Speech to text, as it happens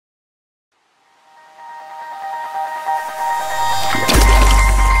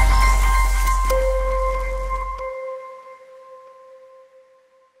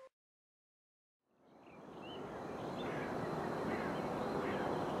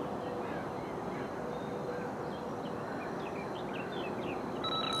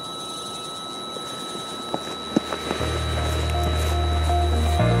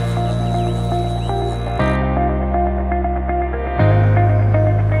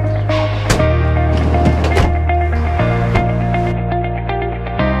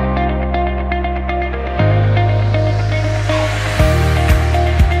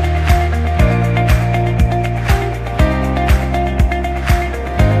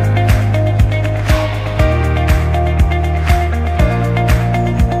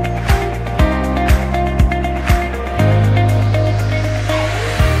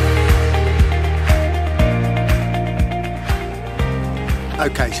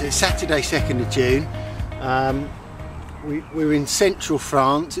So it's Saturday 2nd of June. We're in central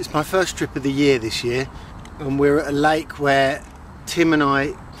France. It's my first trip of the year this year, and we're at a lake where Tim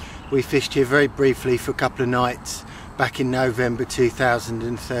and we fished here very briefly for a couple of nights back in November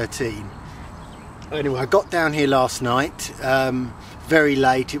 2013. Anyway, I got down here last night, very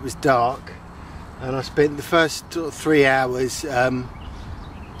late, it was dark, and I spent the first 3 hours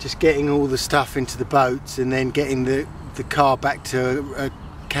just getting all the stuff into the boats and then getting the car back to a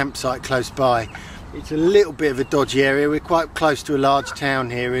campsite close by. It's a little bit of a dodgy area. We're quite close to a large town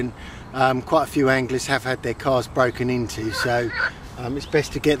here, and quite a few anglers have had their cars broken into, so it's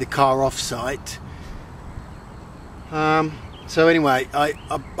best to get the car off site. So anyway, I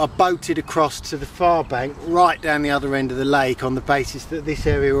boated across to the far bank, right down the other end of the lake, on the basis that this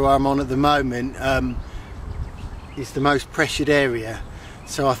area where I'm on at the moment is the most pressured area.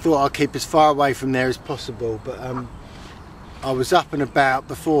 So I thought I'd keep as far away from there as possible, but I was up and about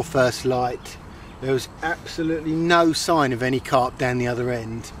before first light. There was absolutely no sign of any carp down the other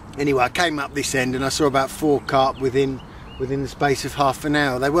end. Anyway, I came up this end and I saw about 4 carp within the space of half an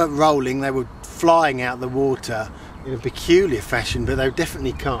hour. They weren't rolling, they were flying out the water in a peculiar fashion, but they were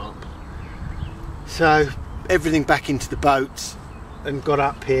definitely carp. So everything back into the boats and got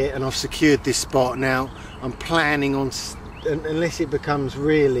up here, and I've secured this spot. Now I'm planning on, unless it becomes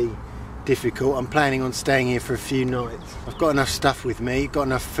really difficult, I'm planning on staying here for a few nights. I've got enough stuff with me, got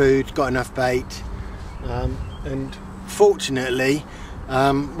enough food, got enough bait, and fortunately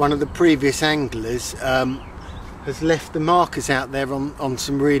one of the previous anglers has left the markers out there on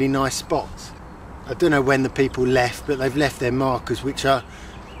some really nice spots. I don't know when the people left, but they've left their markers, which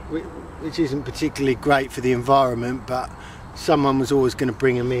isn't particularly great for the environment, but someone was always going to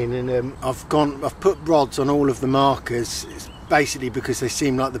bring them in, and I've put rods on all of the markers. It's basically because they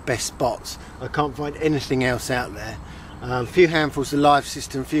seem like the best spots. I can't find anything else out there. A few handfuls of live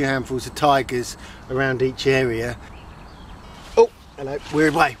system, a few handfuls of tigers around each area. Oh, hello, we're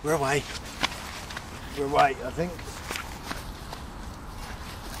away, I think.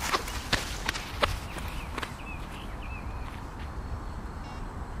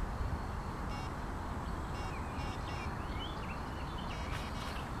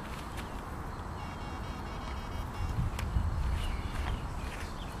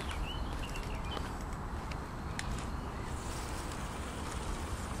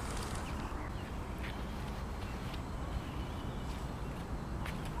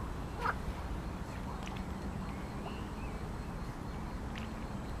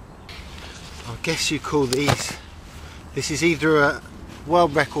 I guess you call these, this is either a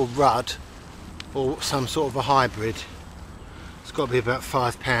world record rudd or some sort of a hybrid. It's got to be about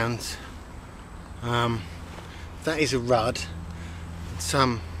 £5. That is a rudd. It's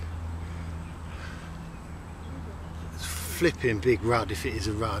flipping big rudd if it is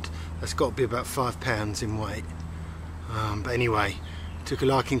a rudd. That's got to be about £5 in weight. But anyway, took a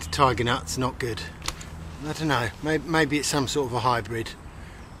liking to tiger nuts, not good. I don't know, maybe it's some sort of a hybrid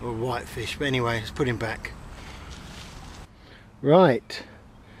or a whitefish, but anyway, let's put him back. Right,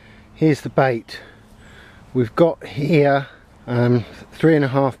 here's the bait. We've got here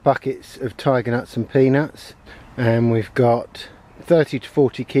 3.5 buckets of tiger nuts and peanuts, and we've got 30 to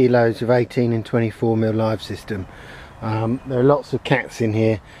 40 kilos of 18 and 24mm live system. There are lots of cats in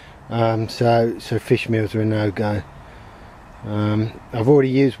here, so fish meals are a no-go. I've already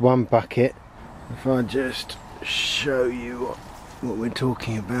used 1 bucket. If I just show you what we're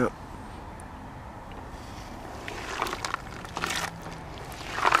talking about.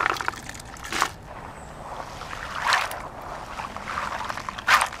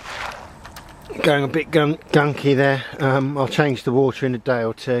 Going a bit gunky there. I'll change the water in a day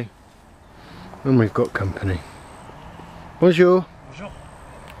or two when we've got company. Bonjour. Bonjour.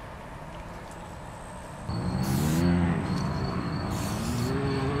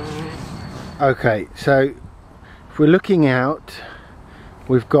 Okay, so if we're looking out,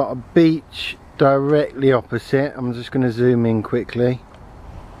 we've got a beach directly opposite. I'm just going to zoom in quickly.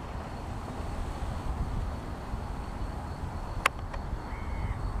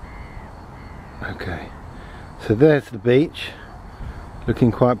 Okay, so there's the beach,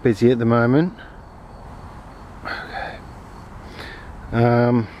 looking quite busy at the moment. Okay,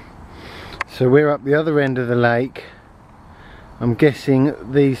 so we're up the other end of the lake. I'm guessing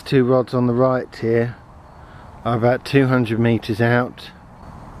these 2 rods on the right here are about 200 meters out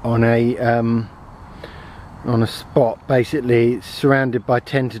on a spot. Basically it's surrounded by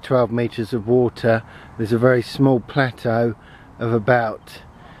 10 to 12 meters of water. There's a very small plateau of about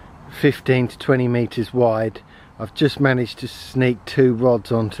 15 to 20 meters wide. I've just managed to sneak 2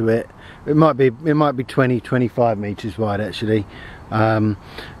 rods onto it. It might be 20-25 meters wide actually,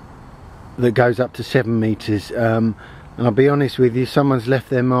 that goes up to 7 metres, and I'll be honest with you, someone's left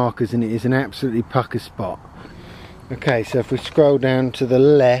their markers and it is an absolutely pucker spot. Okay, so if we scroll down to the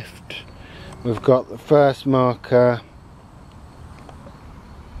left, we've got the first marker.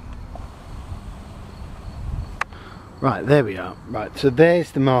 Right, there we are. Right, so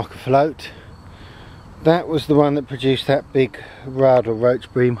there's the marker float. That was the one that produced that big rudd or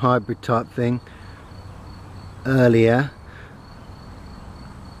roach bream hybrid type thing earlier.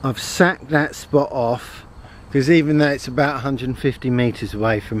 I've sacked that spot off because even though it's about 150 metres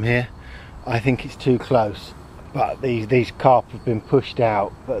away from here, I think it's too close. But these carp have been pushed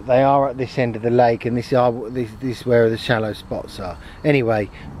out, but they are at this end of the lake, and this is where the shallow spots are. Anyway,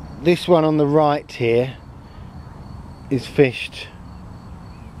 this one on the right here is fished.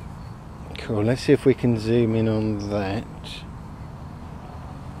 Cool, let's see if we can zoom in on that.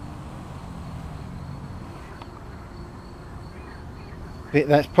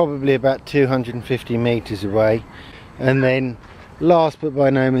 That's probably about 250 metres away. And then last but by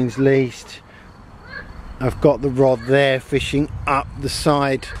no means least, I've got the rod there fishing up the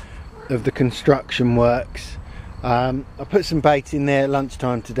side of the construction works. I put some bait in there at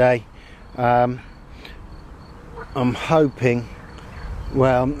lunchtime today. I'm hoping,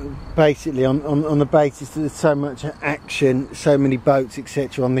 well, basically on the basis that there's so much action, so many boats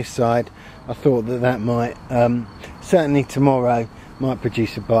etc on this side, I thought that might, certainly tomorrow, might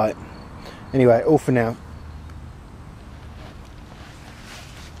produce a bite. Anyway, all for now.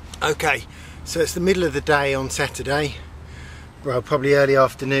 Okay, so it's the middle of the day on Saturday, well probably early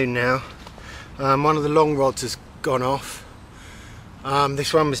afternoon now. One of the long rods has gone off.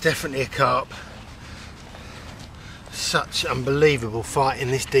 This one was definitely a carp. Such unbelievable fight in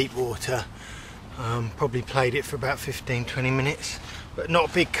this deep water. Probably played it for about 15-20 minutes, but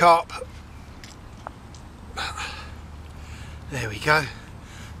not a big carp. There we go,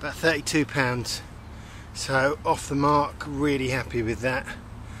 about 32 pounds. So off the mark, really happy with that.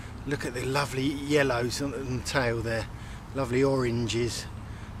 Look at the lovely yellows on the tail there, lovely oranges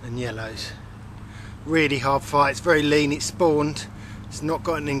and yellows. Really hard fight, it's very lean, it's spawned, it's not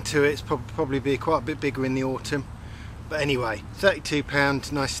got anything to it, it's probably be quite a bit bigger in the autumn. But anyway, 32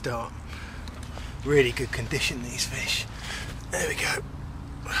 pounds, nice start. Really good condition, these fish. There we go.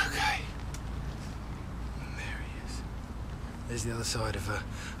 Okay. There he is. There's the other side of her.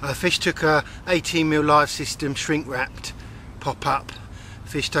 Fish took a 18mm live system, shrink wrapped, pop up.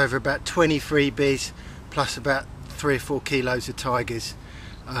 Fished over about 20 freebies, plus about 3 or 4 kilos of tigers,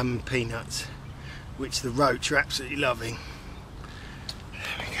 peanuts, which the roach are absolutely loving. There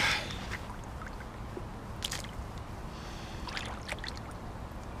we go.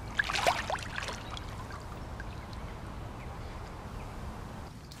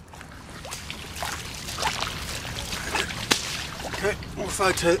 Okay, we'll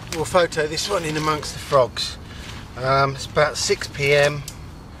photo this one in amongst the frogs. It's about 6 PM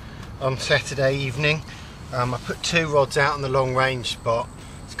on Saturday evening. I put 2 rods out on the long range spot.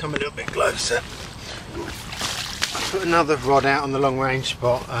 Let's come a little bit closer. I put another rod out on the long range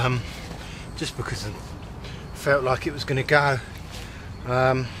spot just because I felt like it was going to go.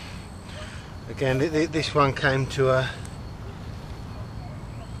 Again, this one came to a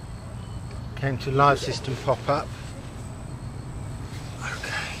live system pop up.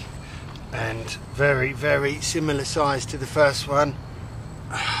 And very, very similar size to the first one.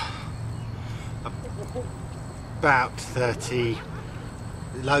 About 30,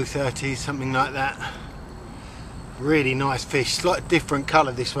 low 30s, something like that. Really nice fish, slightly different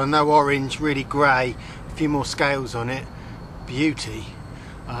colour this one, no orange, really grey, a few more scales on it, beauty.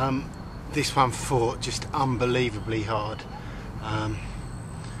 This one fought just unbelievably hard.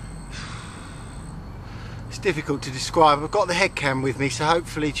 It's difficult to describe. I've got the head cam with me, so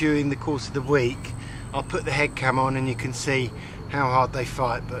hopefully during the course of the week I'll put the head cam on and you can see how hard they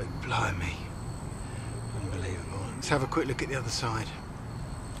fight, but blimey, unbelievable. Let's have a quick look at the other side.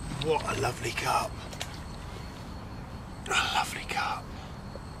 What a lovely carp. A lovely carp.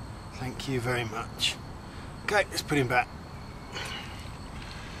 Thank you very much. Okay, let's put him back.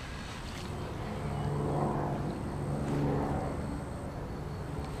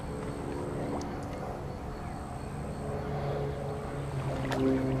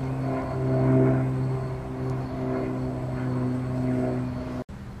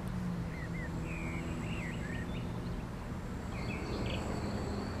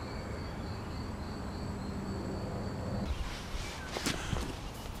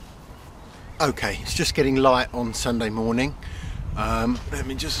 Okay, it's just getting light on Sunday morning. Let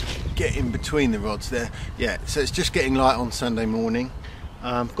me just get in between the rods there. Yeah, so it's just getting light on Sunday morning.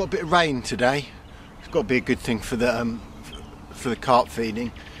 Got a bit of rain today. It's got to be a good thing for the for the carp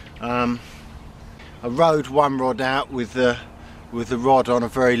feeding. I rode one rod out with the rod on a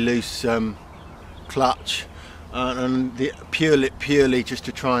very loose clutch, and purely just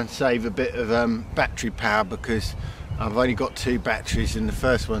to try and save a bit of battery power, because I've only got 2 batteries and the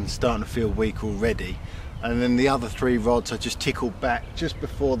first one's starting to feel weak already. And then the other 3 rods I just tickled back just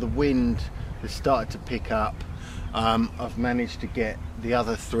before the wind has started to pick up. I've managed to get the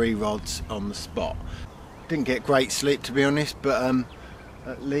other 3 rods on the spot. Didn't get great sleep, to be honest, but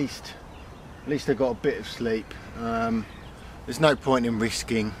at least I got a bit of sleep. There's no point in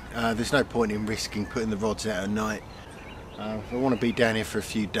risking. Putting the rods out at night. I want to be down here for a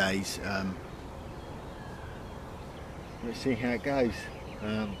few days. Let's see how it goes.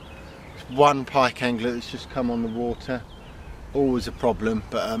 One pike angler that's just come on the water, always a problem,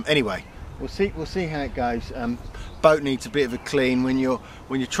 but anyway, we'll see how it goes. Boat needs a bit of a clean. When you're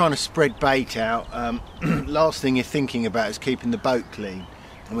trying to spread bait out, last thing you're thinking about is keeping the boat clean,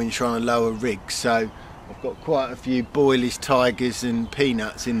 and when you're trying to lower rigs. So I've got quite a few boilies, tigers and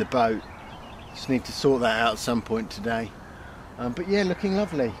peanuts in the boat. Just need to sort that out at some point today. But yeah, looking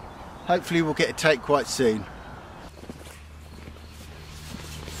lovely. Hopefully we'll get a take quite soon.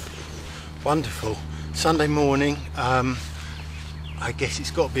 Wonderful. Sunday morning. I guess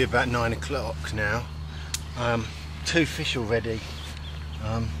it's got to be about 9 o'clock now. 2 fish already.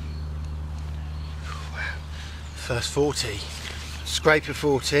 First 40. Scraper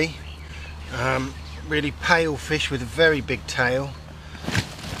 40. Really pale fish with a very big tail.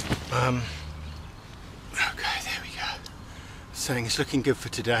 Okay, there we go. Saying it's looking good for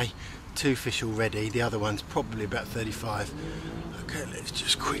today. 2 fish already. The other one's probably about 35. Okay, let's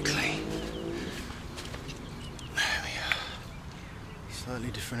just quickly. There we are.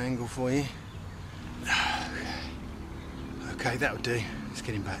 Slightly different angle for you. Okay, that'll do. Let's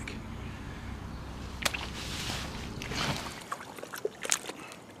get him back.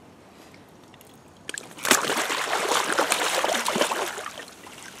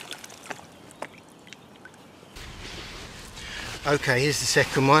 Okay, here's the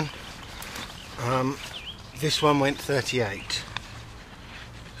second one. This one went 38.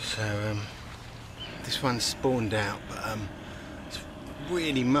 So this one spawned out, but it's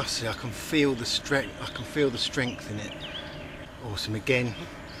really muscly. I can feel the strength. I can feel the strength in it. Awesome. Again,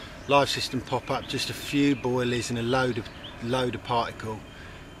 live system pop up. Just a few boilies and a load of particle,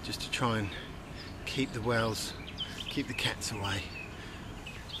 just to try and keep the whales, keep the cats away.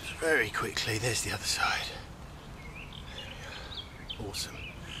 Very quickly. There's the other side. Awesome.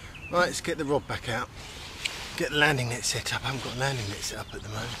 Right, let's get the rod back out. Get the landing net set up. I haven't got a landing net set up at the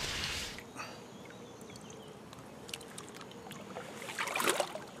moment.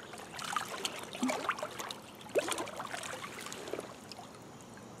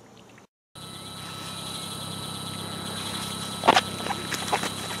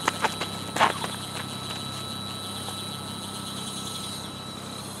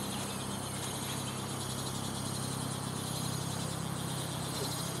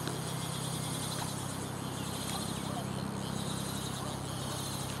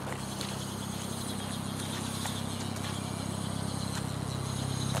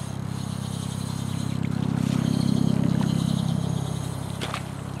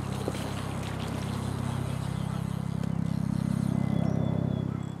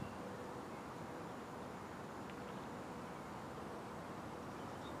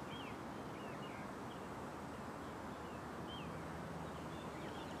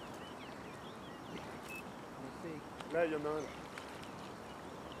 Meglio non.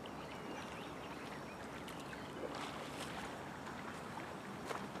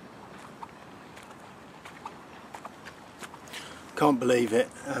 Can't believe it.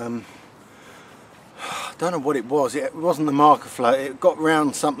 I don't know what it was. It wasn't the marker float. It got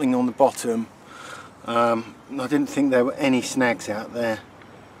round something on the bottom. I didn't think there were any snags out there.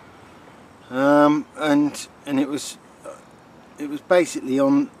 And it was basically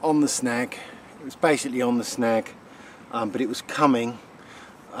on the snag. It was basically on the snag. But it was coming,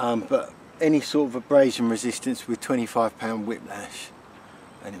 but any sort of abrasion resistance with 25-pound whiplash,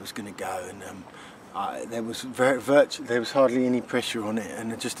 and it was going to go. And there was hardly any pressure on it,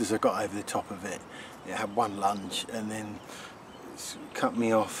 and just as I got over the top of it, it had one lunge, and then it's cut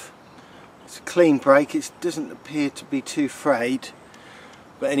me off. It's a clean break. It doesn't appear to be too frayed,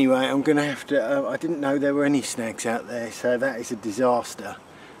 but anyway, I'm going to have to. I didn't know there were any snags out there, so that is a disaster.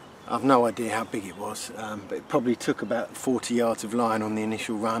 I've no idea how big it was, but it probably took about 40 yards of line on the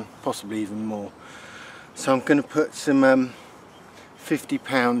initial run, possibly even more. So I'm going to put some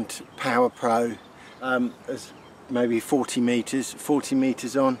 50-pound Power Pro, as maybe 40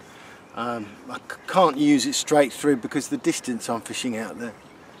 meters on, I can't use it straight through because of the distance I'm fishing out there.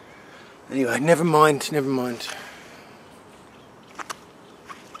 Anyway, never mind, never mind.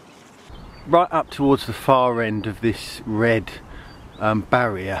 Right up towards the far end of this red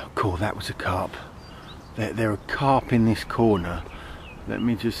barrier. Cool, that was a carp. There are carp in this corner. Let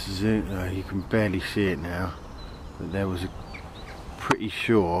me just zoom. Oh, you can barely see it now. But there was pretty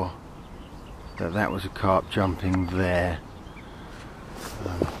sure that was a carp jumping there.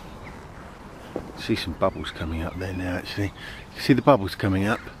 See some bubbles coming up there now. Actually, you can see the bubbles coming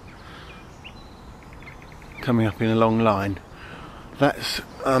up in a long line. That's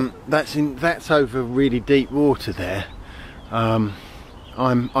over really deep water there. I'm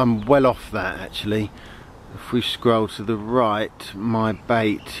well off that actually. If we scroll to the right, my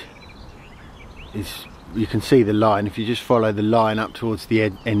bait is, you can see the line. If you just follow the line up towards the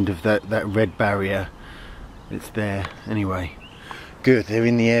end of that red barrier, it's there. Anyway, good, they're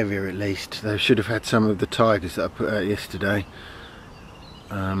in the area at least. They should have had some of the tigers that I put out yesterday.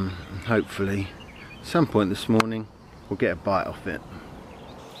 Hopefully at some point this morning we'll get a bite off it.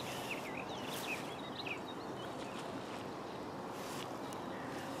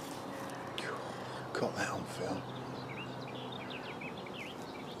 Got that on film.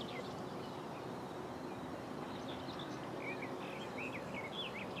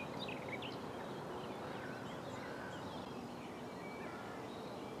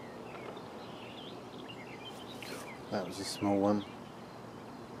 That was a small one.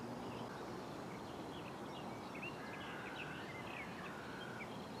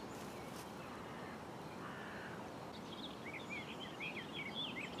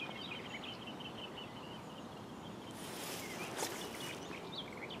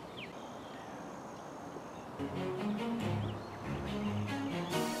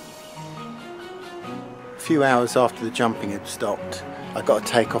 A few hours after the jumping had stopped, I got a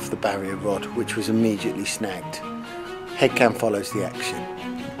take off the barrier rod, which was immediately snagged. Headcam follows the action.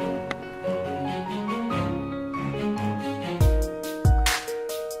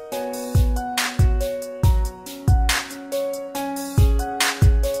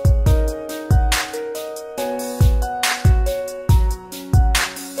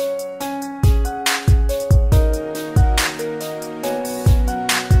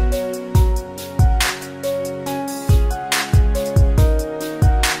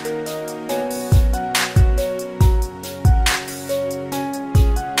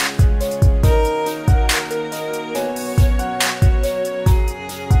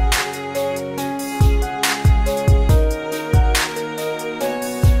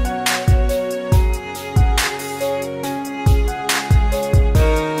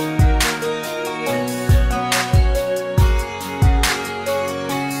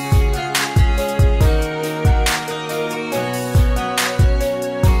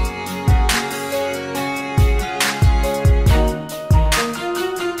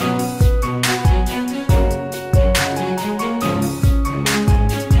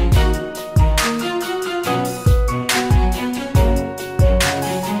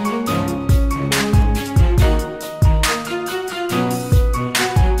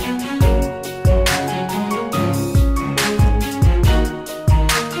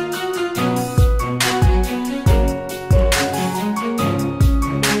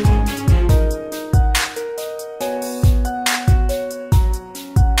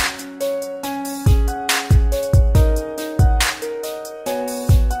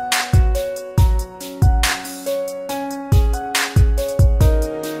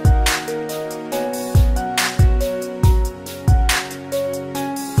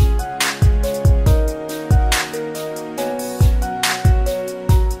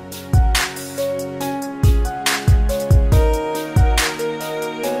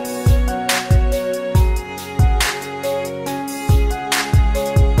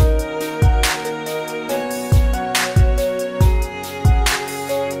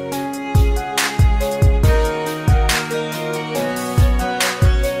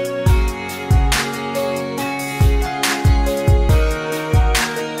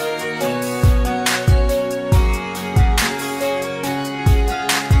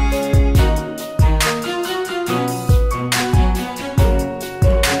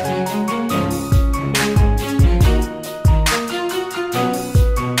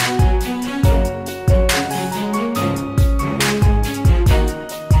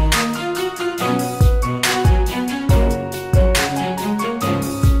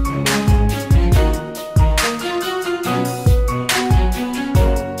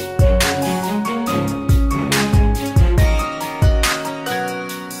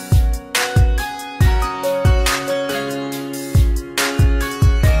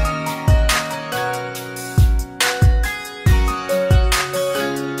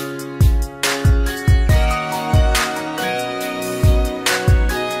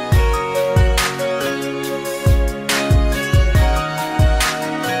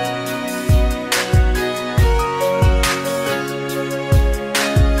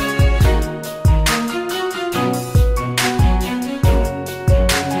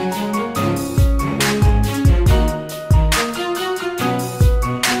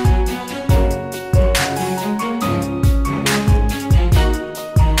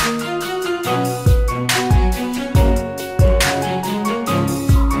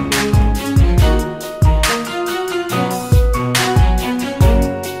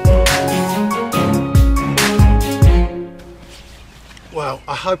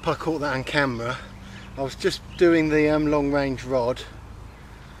 hope I caught that on camera. I was just doing the long range rod,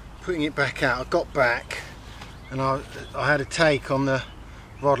 putting it back out. I got back and I had a take on the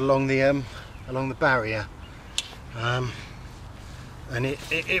rod along the barrier, and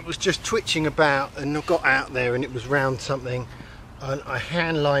it was just twitching about, and I got out there and it was round something, and I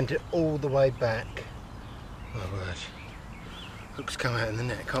hand lined it all the way back. My word, hook's come out in the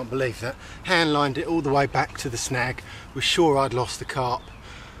net, can't believe that. Hand lined it all the way back to the snag, was sure I'd lost the carp,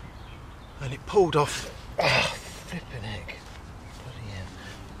 and it pulled off. Oh, flipping heck, bloody hell,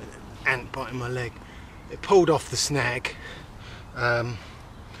 ant biting my leg. It pulled off the snag, and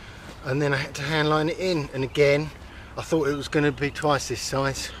then I had to hand line it in, and again I thought it was going to be twice this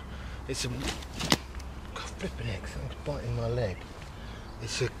size. It's a, God, flipping heck, something's biting my leg.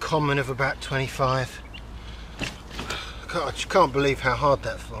 It's a common of about 25. I just can't believe how hard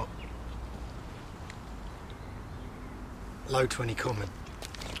that fought. Low 20 common.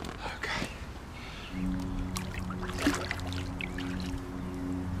 Okay.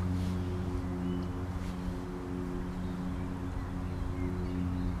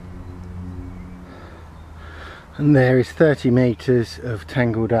 And there is 30 metres of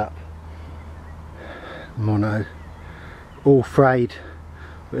tangled up mono, all frayed.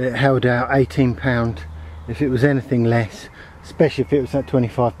 It held out £18. If it was anything less, especially if it was that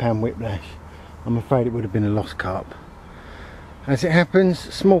 £25 whiplash, I'm afraid it would have been a lost carp. As it happens,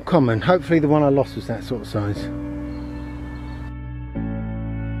 small common. Hopefully the one I lost was that sort of size.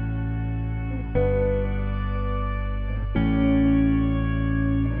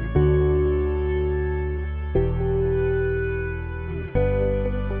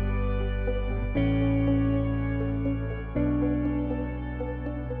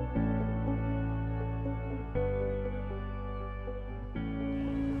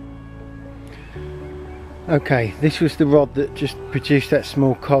 Okay, this was the rod that just produced that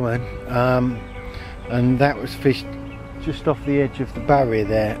small common, and that was fished just off the edge of the barrier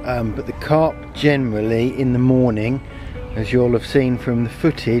there, but the carp generally in the morning, as you'll have seen from the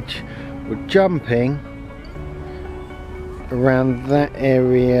footage, were jumping around that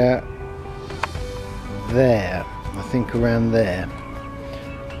area there, I think around there,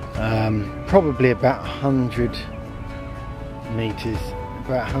 probably about 100 metres,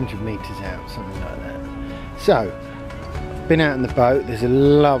 about 100 metres out, something like that. So, been out in the boat. There's a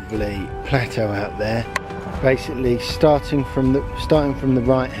lovely plateau out there. Basically, starting from the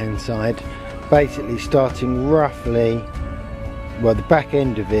right hand side, basically starting roughly, well, the back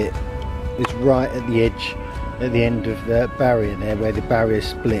end of it is right at the edge, at the end of the barrier there, where the barrier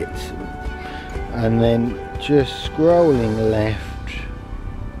splits, and then just scrolling left.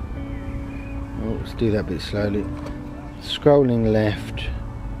 Oh, let's do that a bit slowly. Scrolling left.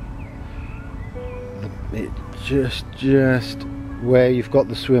 It just where you've got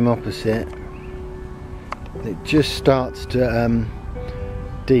the swim opposite, it just starts to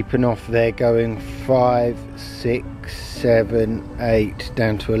deepen off there, going 5, 6, 7, 8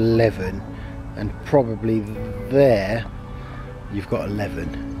 down to 11, and probably there you've got 11.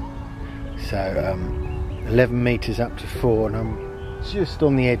 So 11 metres up to 4, and I'm just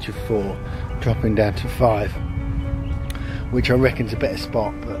on the edge of 4, dropping down to 5, which I reckon's a better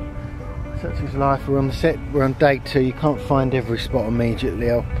spot, but such is life. We're on the set, we're on day 2. You can't find every spot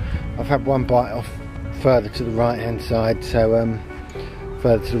immediately. I've had one bite off further to the right hand side, so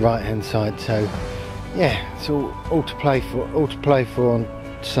yeah, it's all to play for on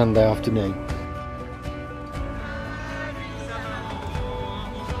Sunday afternoon.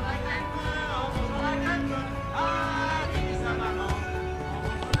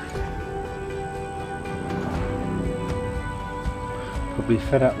 Probably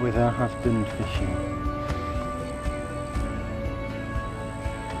fed up with her husband fishing.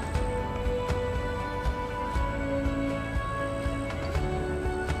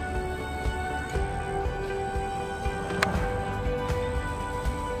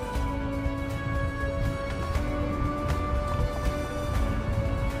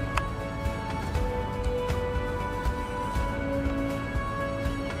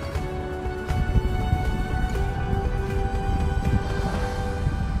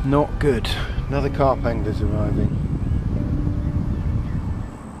 Not good. Another carp angler's arriving.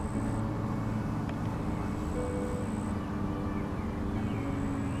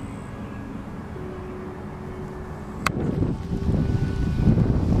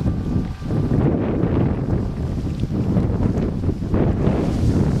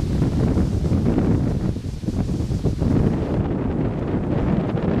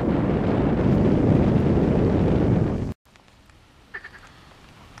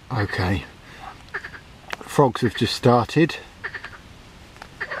 Okay, frogs have just started.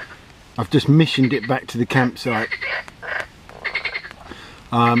 I've just missioned it back to the campsite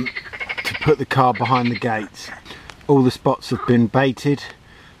to put the car behind the gates. All the spots have been baited.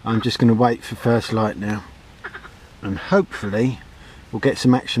 I'm just going to wait for first light now, and hopefully we'll get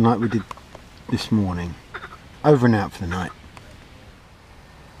some action like we did this morning. Over and out for the night.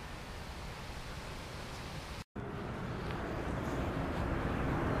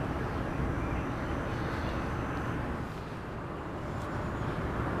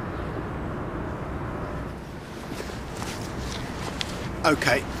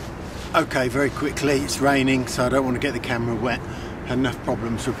 Okay, very quickly, it's raining, so I don't want to get the camera wet. Had enough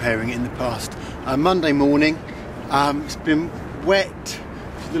problems repairing it in the past. Monday morning, it's been wet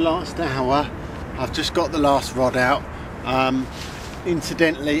for the last hour. I've just got the last rod out.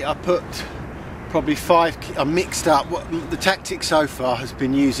 Incidentally, I put probably I mixed up. The tactic so far has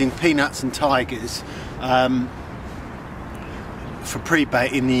been using peanuts and tigers for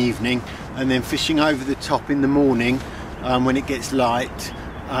pre-bait in the evening, and then fishing over the top in the morning when it gets light,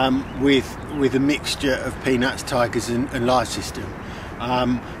 with a mixture of peanuts, tigers and live system,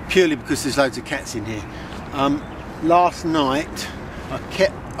 purely because there's loads of cats in here. Last night I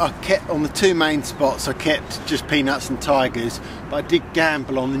kept on the two main spots, I kept just peanuts and tigers, but I did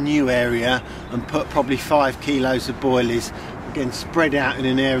gamble on the new area and put probably 5 kilos of boilies, again spread out in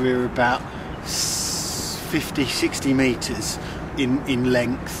an area about 50-60 metres in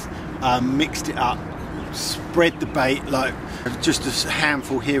length, mixed it up, spread the bait like just a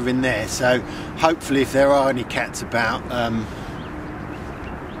handful here and there, so hopefully if there are any cats about,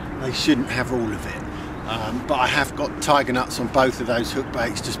 they shouldn't have all of it. But I have got tiger nuts on both of those hook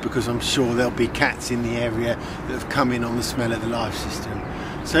baits, just because I'm sure there'll be cats in the area that have come in on the smell of the live system.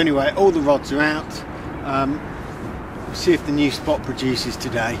 So anyway, all the rods are out. We'll see if the new spot produces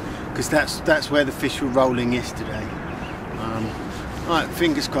today, because that's where the fish were rolling yesterday. Right,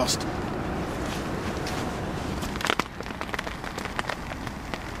 fingers crossed.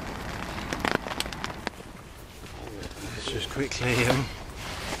 Let's just quickly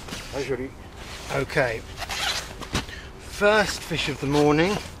okay, first fish of the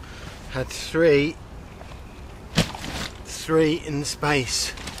morning, had three in the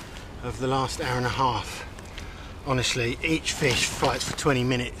space of the last hour and a half. Honestly, each fish fights for 20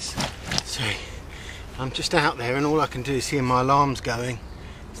 minutes. So I'm just out there and all I can do is hear my alarms going.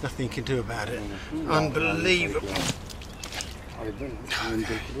 There's nothing you can do about it. Unbelievable.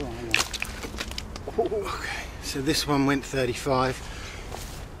 Okay, so this one went 35.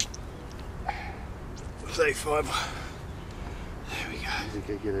 35. There we go.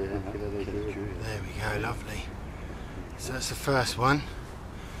 There we go, lovely. So that's the first one.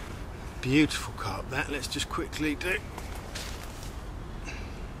 Beautiful carp that. Let's just quickly do.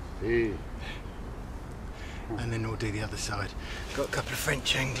 And then we'll do the other side. Got a couple of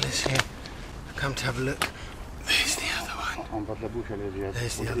French anglers here. I've come to have a look. There's the other one.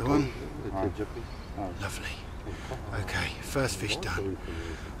 There's the other one. Lovely. Okay, first fish done.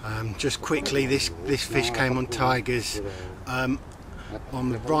 Just quickly, this fish came on tigers on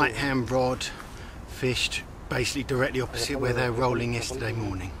the right hand rod, fished basically directly opposite where they were rolling yesterday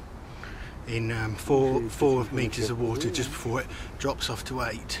morning, in 4 metres of water just before it drops off to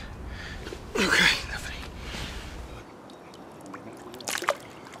 8. Okay, lovely.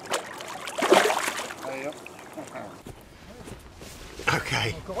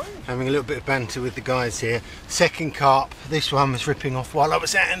 Okay, having a little bit of banter with the guys here. Second carp, this one was ripping off while I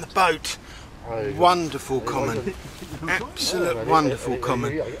was out in the boat. Wonderful common, absolute wonderful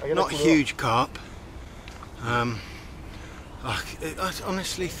common. Not a huge carp. I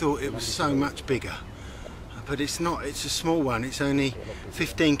honestly thought it was so much bigger, but it's not, it's a small one. It's only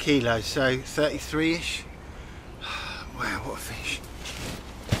 15 kilos, so 33-ish. Wow, what a fish.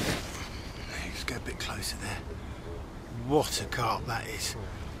 Let's go a bit closer there. What a carp that is.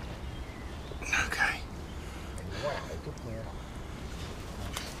 Okay.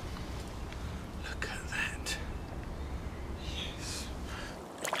 Look at that. Yes.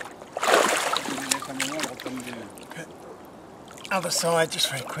 Okay. Other side, just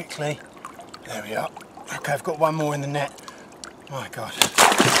very quickly. There we are. Okay, I've got one more in the net. My God.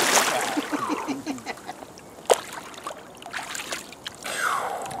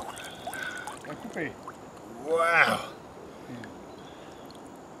 Wow.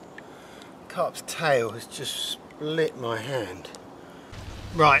 Carp's tail has just split my hand.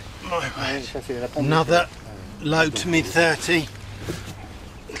 Right, my bad. Another low to mid 30.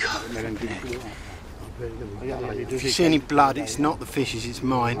 If you see any blood, it's not the fish's, it's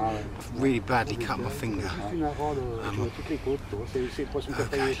mine. I've really badly cut my finger. Okay,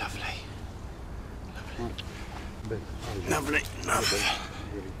 lovely. Lovely, lovely.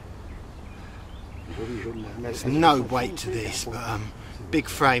 There's no weight to this, but big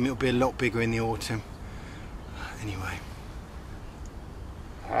frame, it'll be a lot bigger in the autumn. Anyway.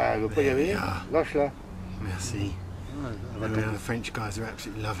 There we are. Merci. The French guys are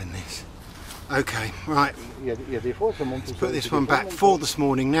absolutely loving this. Okay, right. Let's put this one back for this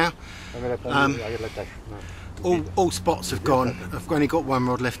morning now. All spots have gone. I've only got one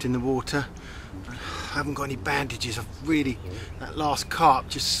rod left in the water. I haven't got any bandages. That last carp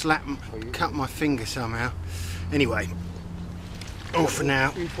just cut my finger somehow. Anyway, all for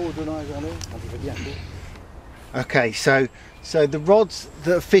now. Okay, so the rods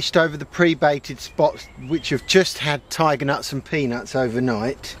that are fished over the pre-baited spots, which have just had tiger nuts and peanuts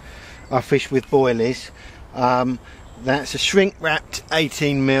overnight, are fished with boilies. That's a shrink-wrapped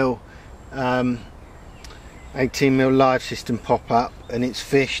 18mm live system pop-up, and it's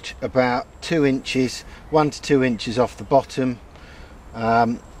fished about 2 inches, 1 to 2 inches off the bottom.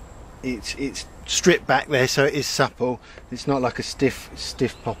 It's stripped back there, so it is supple. It's not like a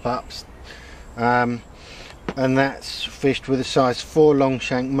stiff pop-ups. And that's fished with a size 4 long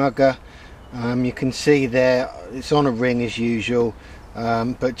shank mugger. You can see there it's on a ring as usual,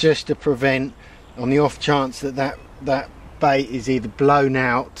 but just to prevent, on the off chance that bait is either blown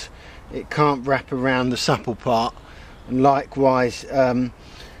out, it can't wrap around the supple part. And likewise,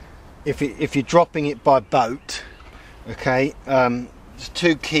 if you're dropping it by boat, okay, there's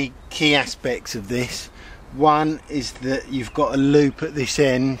two key aspects of this. One is that you've got a loop at this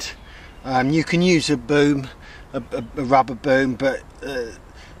end. You can use a boom, a rubber boom, but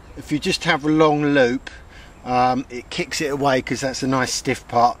if you just have a long loop, it kicks it away because that's a nice stiff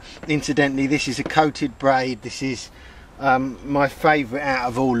part. Incidentally, this is a coated braid. This is my favourite out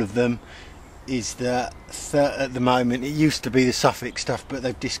of all of them. Is the at the moment, it used to be the Suffolk stuff, but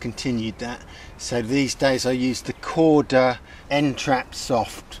they've discontinued that. So these days I use the Corda End Trap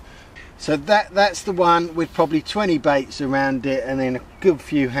Soft. So that's the one with probably 20 baits around it, and then a good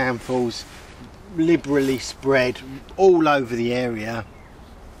few handfuls liberally spread all over the area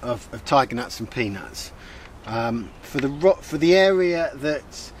of tiger nuts and peanuts. For the area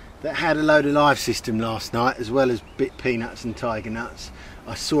that had a load of live system last night, as well as bit peanuts and tiger nuts,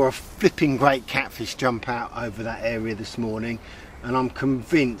 I saw a flipping great catfish jump out over that area this morning, and I'm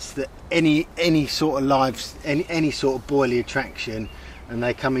convinced that any sort of any sort of boilie attraction, and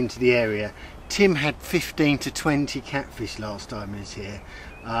they come into the area. Tim had 15 to 20 catfish last time he was here,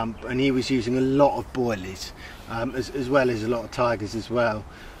 and he was using a lot of boilies, as well as a lot of tigers as well,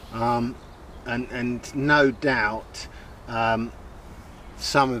 and no doubt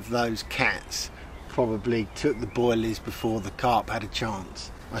some of those cats probably took the boilies before the carp had a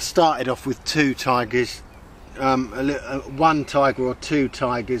chance. I started off with 2 tigers, one tiger or 2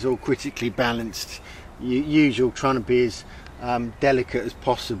 tigers, all critically balanced, usual, trying to be as delicate as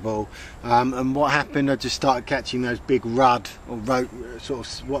possible, and what happened, I just started catching those big rudd or sort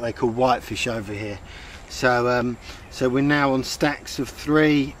of what they call whitefish over here. So we're now on stacks of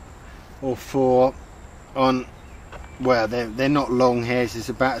 3 or 4 on, well, they're not long hairs. There's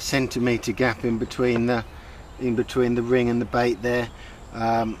about a centimetre gap in between the ring and the bait there,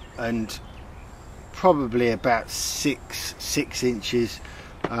 and probably about 6 inches,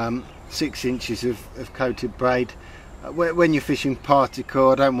 6 inches of coated braid. When you're fishing particle,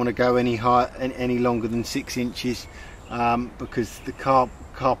 I don't want to go any longer than 6 inches, because the carp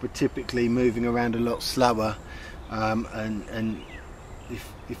are typically moving around a lot slower, and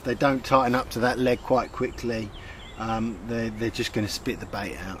if they don't tighten up to that leg quite quickly, they're just going to spit the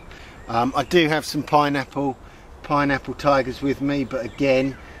bait out. I do have some pineapple tigers with me, but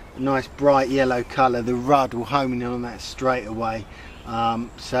again, a nice bright yellow colour. The rudd will home in on that straight away.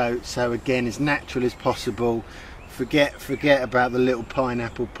 So again, as natural as possible. Forget about the little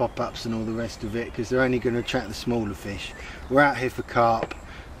pineapple pop-ups and all the rest of it, because they're only going to attract the smaller fish. We're out here for carp,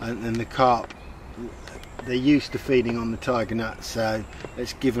 and the carp, they're used to feeding on the tiger nuts, so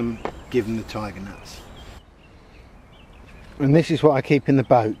let's give them the tiger nuts. And this is what I keep in the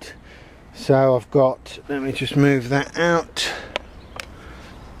boat. So I've got, let me just move that out.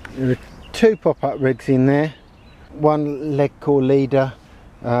 There are 2 pop-up rigs in there, 1 leg core leader,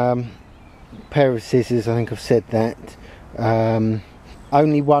 pair of scissors, I think I've said that.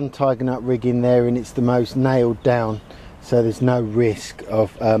 Only 1 tiger nut rig in there, and it's the most nailed down, so there's no risk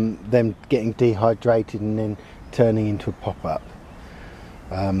of them getting dehydrated and then turning into a pop-up.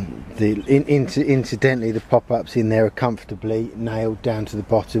 Incidentally, the pop-ups in there are comfortably nailed down to the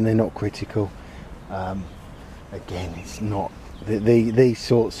bottom. They're not critical. Again, it's not these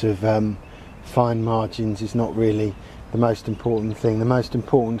sorts of fine margins is not really the most important thing. The most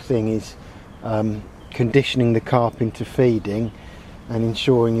important thing is conditioning the carp into feeding, and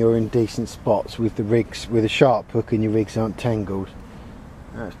ensuring you're in decent spots with the rigs, with a sharp hook, and your rigs aren't tangled.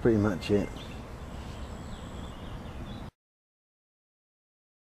 That's pretty much it.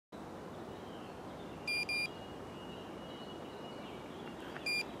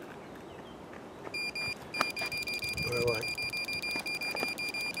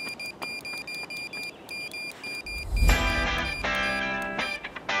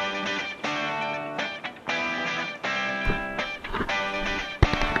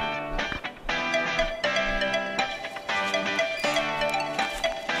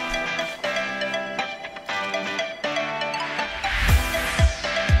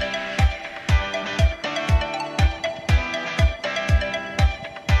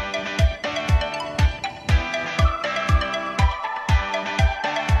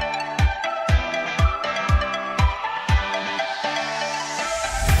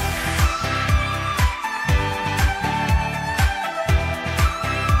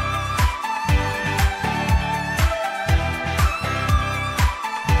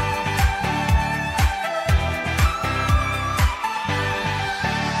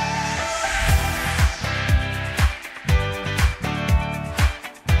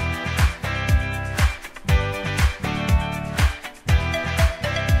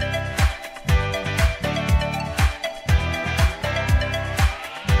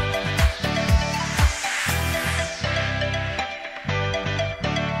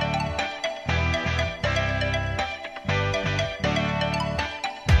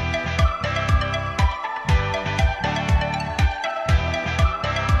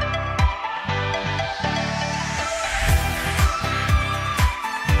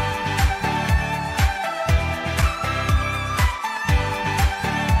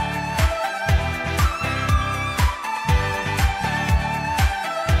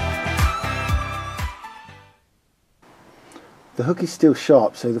 The hook is still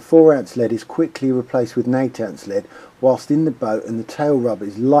sharp, so the 4-ounce lead is quickly replaced with an 8-ounce lead whilst in the boat, and the tail rubber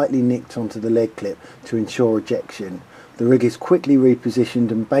is lightly nicked onto the lead clip to ensure ejection. The rig is quickly repositioned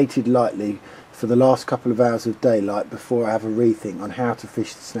and baited lightly for the last couple of hours of daylight before I have a rethink on how to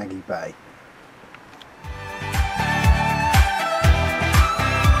fish the Snaggy Bay.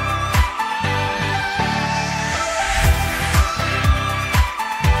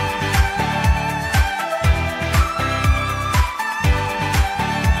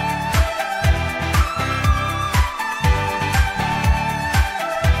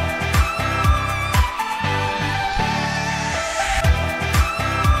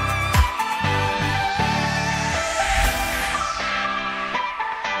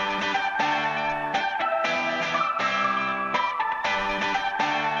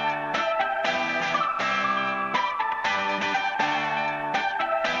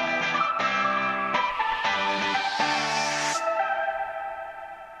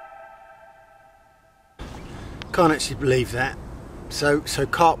 Can't actually believe that. So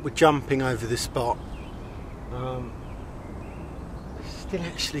carp were jumping over the spot. There's still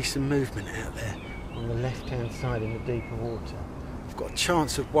actually some movement out there on the left hand side in the deeper water. I've got a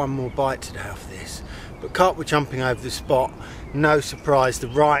chance of one more bite today off this, but carp were jumping over the spot. No surprise, the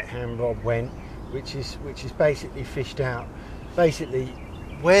right hand rod went, which is basically fished out. Basically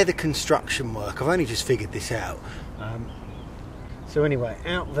where the construction work, I've only just figured this out. So anyway,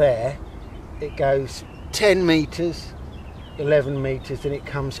 out there it goes 10 metres, 11 metres, then it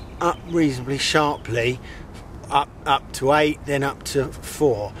comes up reasonably sharply, up to 8, then up to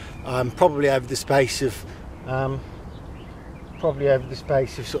 4, probably over the space of sort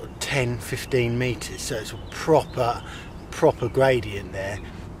of 10-15 metres. So it's a proper gradient there,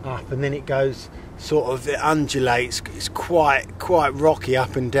 up, and then it goes sort of, it undulates. It's quite rocky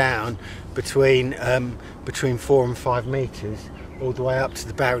up and down between 4 and 5 metres, all the way up to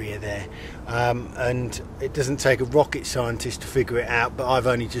the barrier there, and it doesn't take a rocket scientist to figure it out, but I've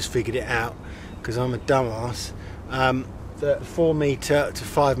only just figured it out because I'm a dumbass. The 4 metre to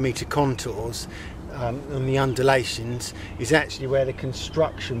 5 metre contours and the undulations is actually where the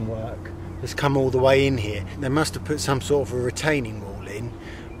construction work has come all the way in here. They must have put some sort of a retaining wall in,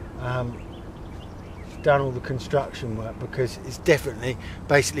 done all the construction work, because it's definitely,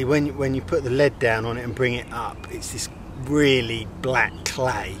 basically when you put the lead down on it and bring it up, it's this really black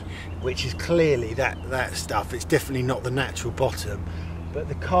clay, which is clearly that stuff. It's definitely not the natural bottom, but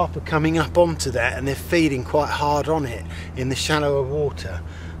the carp are coming up onto that and they're feeding quite hard on it in the shallower water.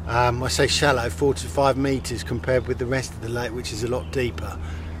 I say shallow, 4 to 5 metres compared with the rest of the lake, which is a lot deeper.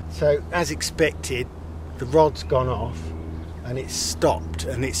 So as expected, the rod's gone off and it's stopped,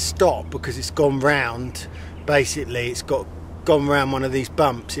 and it's stopped because it's gone round. Basically it's gone round one of these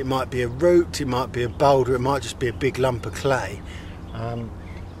bumps. It might be a root, it might be a boulder, it might just be a big lump of clay,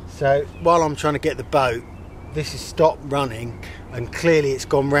 So while I'm trying to get the boat, this has stopped running, and clearly it's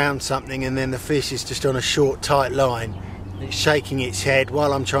gone round something, and then the fish is just on a short tight line. It's shaking its head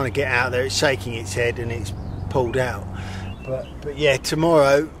while I'm trying to get out there. It's shaking its head and it's pulled out. But yeah,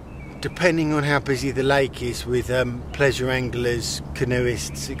 tomorrow, depending on how busy the lake is with pleasure anglers,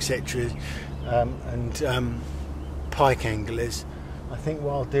 canoeists, etc., and pike anglers, I think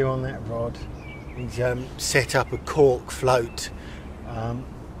what I'll do on that rod is set up a cork float.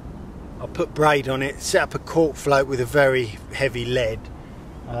 I'll put braid on it, set up a cork float with a very heavy lead,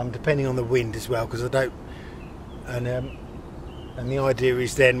 depending on the wind as well, because I don't. And the idea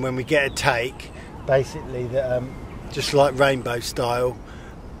is then when we get a take, basically that just like rainbow style,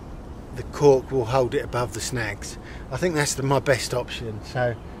 the cork will hold it above the snags. I think that's my best option.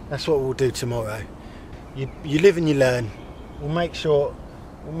 So that's what we'll do tomorrow. You live and you learn. We'll make sure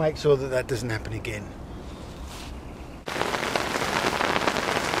that doesn't happen again.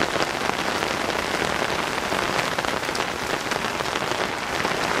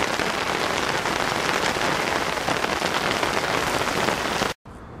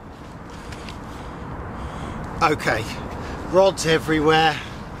 Okay, rods everywhere,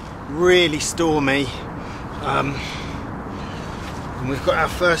 really stormy, and we've got our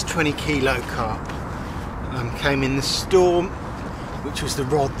first 20 kilo carp. Came in the storm, which was the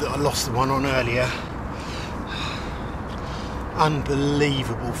rod that I lost the one on earlier.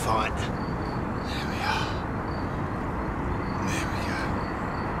 Unbelievable fight. There we are. There we go.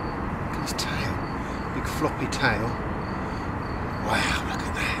 Look at his tail, big floppy tail. Wow, look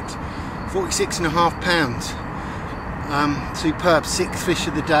at that. 46.5 pounds. Superb, 6th fish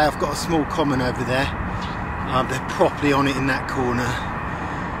of the day. I've got a small common over there. They're properly on it in that corner.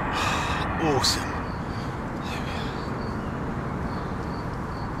 Awesome.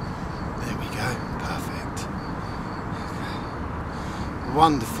 There we go. Perfect. Okay.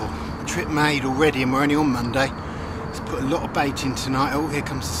 Wonderful. Trip made already, and we're only on Monday. Let's put a lot of bait in tonight. Oh, here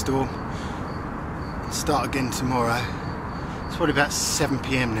comes the storm. Start again tomorrow. It's probably about 7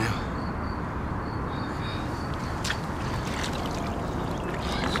 PM now.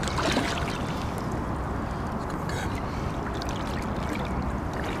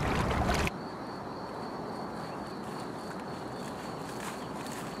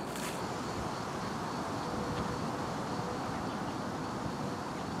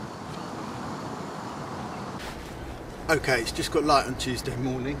 Okay, it's just got light on Tuesday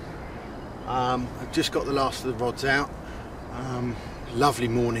morning. I've just got the last of the rods out. Lovely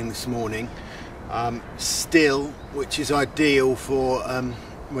morning this morning. Still, which is ideal for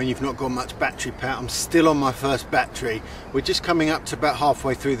when you've not got much battery power. I'm still on my first battery. We're just coming up to about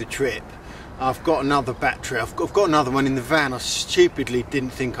halfway through the trip. I've got another battery. I've got another one in the van. I stupidly didn't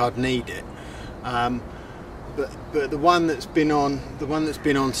think I'd need it. But the one that's been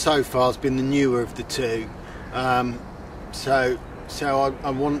on so far has been the newer of the two. So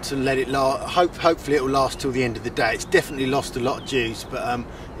I want to let it last. Hopefully it will last till the end of the day. It's definitely lost a lot of juice, but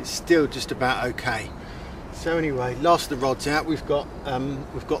it's still just about okay. So anyway, last of the rods out. We've got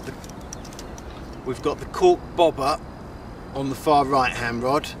the cork bobber on the far right hand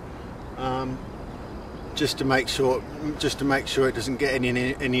rod, just to make sure it doesn't get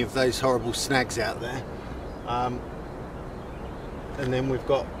any of those horrible snags out there. And then we've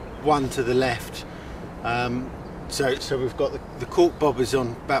got one to the left. So we've got the cork bobbers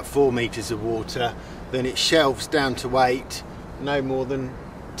on about 4 meters of water, then it shelves down to 8, no more than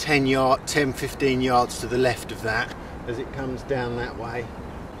 10-15 yards to the left of that as it comes down that way.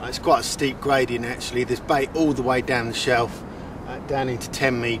 It's quite a steep gradient actually. There's bait all the way down the shelf, down into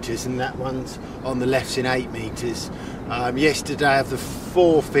 10 meters, and that one's on the left's in 8 meters. Yesterday, of the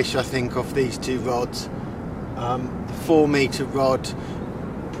 4 fish I think off these 2 rods, the 4 meter rod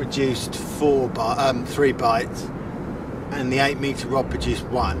produced 3 bites, and the 8 meter rod produced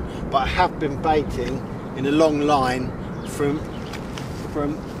 1. But I have been baiting in a long line from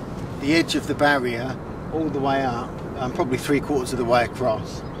the edge of the barrier all the way up, probably 3/4 of the way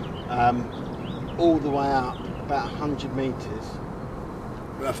across, all the way up about 100 meters,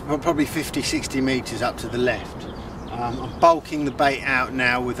 probably 50-60 meters up to the left. I'm bulking the bait out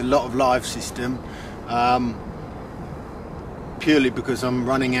now with a lot of live system, purely because I'm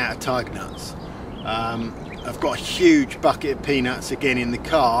running out of tiger nuts. I've got a huge bucket of peanuts again in the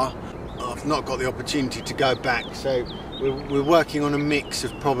car. I've not got the opportunity to go back, so we're working on a mix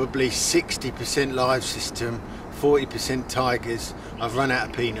of probably 60% live system, 40% tigers. I've run out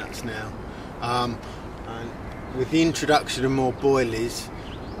of peanuts now, and with the introduction of more boilies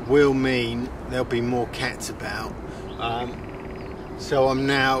will mean there'll be more cats about. So I'm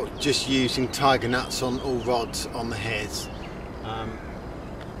now just using tiger nuts on all rods on the heads.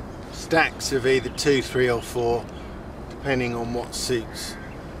 Stacks of either 2, 3 or 4, depending on what suits.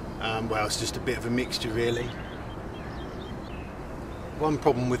 Well, it's just a bit of a mixture really. One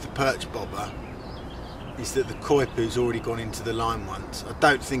problem with the perch bobber is that the koi poo's already gone into the line once. I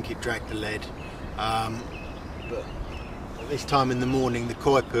don't think it dragged the lead, but at this time in the morning the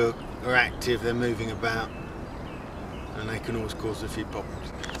koi poo are active, they're moving about, and they can always cause a few problems.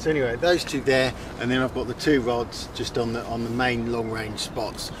 So anyway, those two there, and then I've got the 2 rods just on the main long range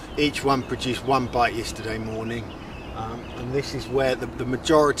spots. Each one produced 1 bite yesterday morning, and this is where the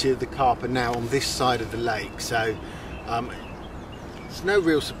majority of the carp are now on this side of the lake. So it's no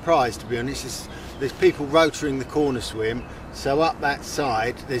real surprise, to be honest. There's people rotoring the corner swim, so up that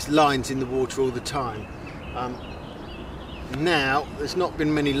side there's lines in the water all the time. Now there's not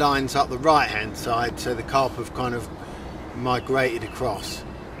been many lines up the right hand side, so the carp have kind of migrated across.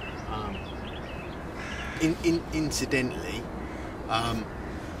 Incidentally,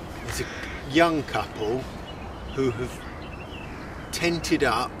 there's a young couple who have tented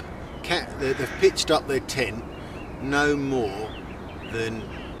up, they've pitched up their tent no more than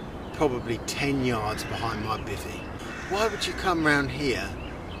probably 10 yards behind my bivvy. Why would you come round here?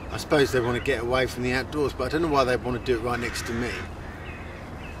 I suppose they want to get away from the outdoors, but I don't know why they want to do it right next to me.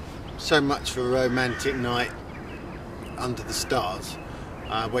 So much for a romantic night under the stars,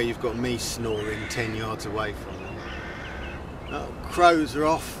 where you've got me snoring 10 yards away from them. Crows are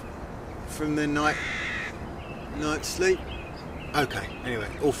off from their night's sleep. Okay, anyway,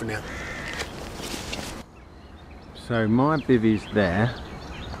 all for now. So my bivvy's there.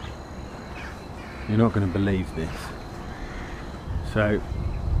 You're not going to believe this. So,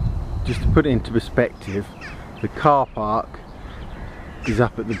 just to put it into perspective, the car park is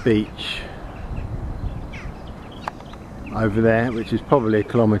up at the beach over there, which is probably a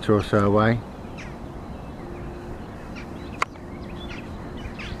kilometre or so away.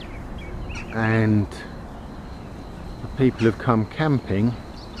 And the people have come camping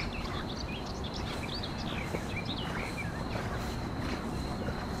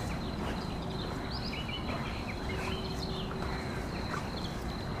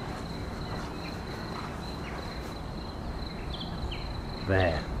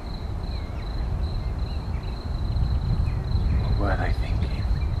there. What were they thinking?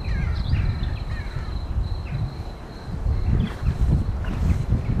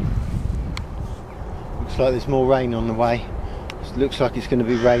 Looks like there's more rain on the way. It looks like it's going to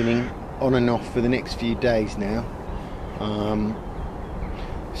be raining on and off for the next few days now.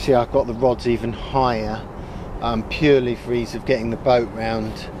 See, I've got the rods even higher, purely for ease of getting the boat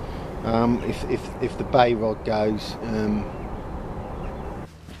round. If the bay rod goes.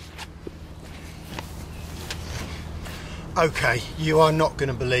 Okay, you are not going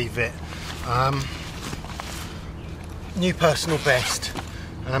to believe it. New personal best.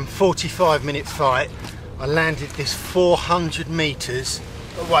 45-minute fight. I landed this 400 metres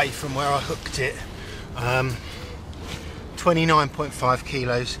away from where I hooked it. 29.5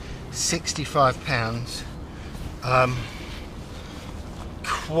 kilos, 65 pounds.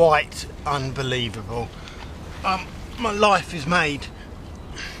 Quite unbelievable. My life is made.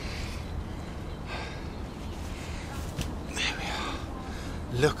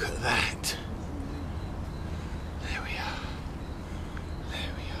 Look at that. There we are.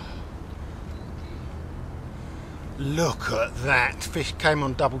 There we are. Look at that. Fish came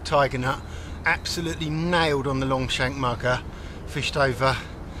on double tiger nut. Absolutely nailed on the long shank mugger. Fished over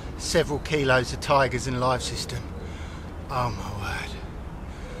several kilos of tigers in live system. Oh my word.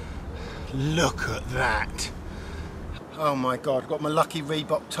 Look at that. Oh my God. Got my lucky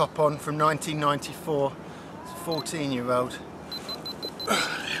Reebok top on from 1994. It's a 14-year-old. There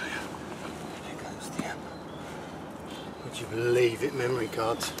goes the amp. Would you believe it? Memory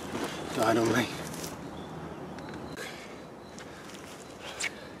cards died on me.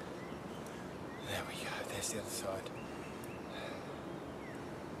 There we go. There's the other side.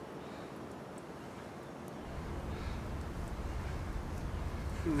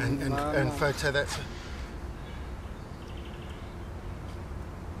 And photo that's.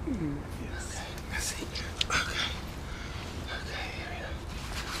 Yes. Merci. Okay.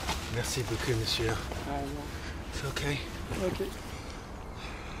 Merci beaucoup, monsieur. It's okay. Okay.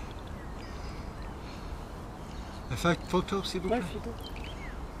 La photo, s'il vous plaît. Photo.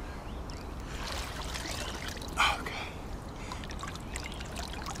 Okay.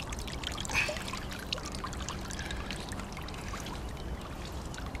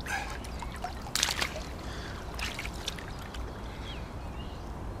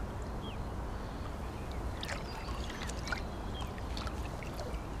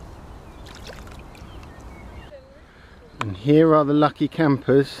 And here are the lucky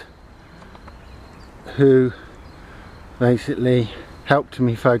campers who basically helped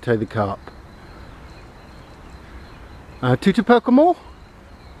me photo the carp. Tutu peux comment?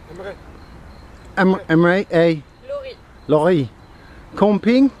 Aimerait et Laurie.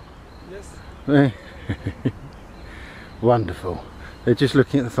 Camping? Yes. Wonderful. They're just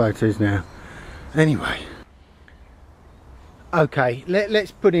looking at the photos now. Anyway. Okay,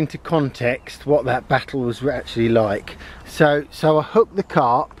 let's put into context what that battle was actually like. So I hooked the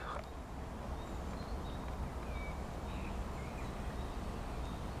carp.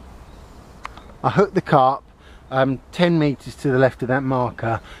 I hooked the carp 10 metres to the left of that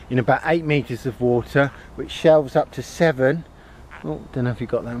marker in about 8 metres of water, which shelves up to 7. Oh, don't know if you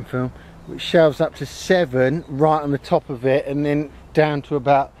got that in film. Which shelves up to 7 right on the top of it, and then down to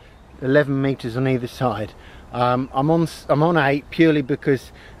about 11 metres on either side. I'm on 8 purely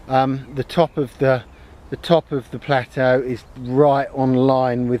because the top of the plateau is right on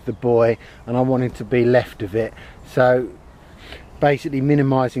line with the buoy, and I wanted to be left of it. So basically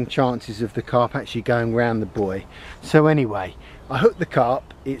minimising chances of the carp actually going round the buoy. So anyway, I hooked the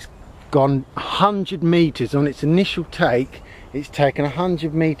carp. It's gone 100 metres on its initial take. It's taken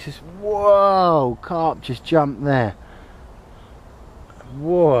 100 metres. Whoa, carp just jumped there.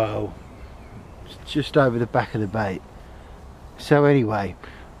 Whoa, it's just over the back of the bait. So anyway,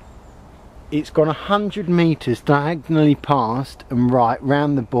 it's gone 100 metres diagonally past and right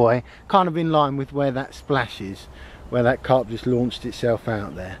round the buoy, kind of in line with where that splash is, where that carp just launched itself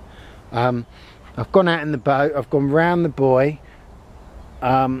out there. I've gone out in the boat, I've gone round the buoy,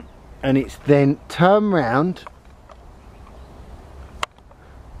 and it's then turned round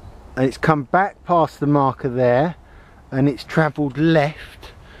and it's come back past the marker there, and it's travelled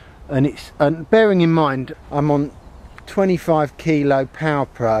left, and bearing in mind I'm on 25 kilo Power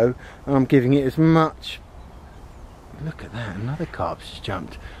Pro, and I'm giving it as much, look at that, another carp's just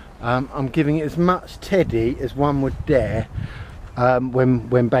jumped. I'm giving it as much teddy as one would dare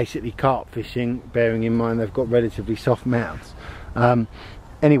when basically carp fishing, bearing in mind they've got relatively soft mouths.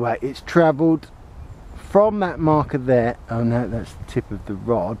 Anyway, it's travelled from that marker there. Oh no, that's the tip of the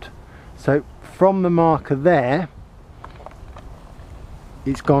rod. So from the marker there,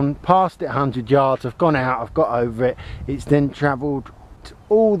 it's gone past it 100 yards. I've gone out, I've got over it. It's then travelled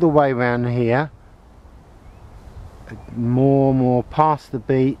all the way around here, more past the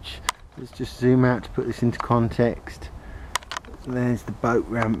beach. Let's just zoom out to put this into context. There's the boat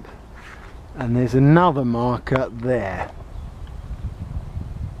ramp, and there's another marker there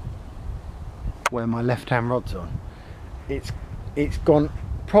where my left hand rod's on. It's gone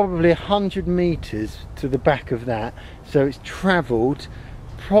probably 100 metres to the back of that, so it's travelled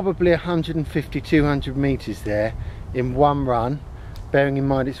probably 150-200 metres there in one run, bearing in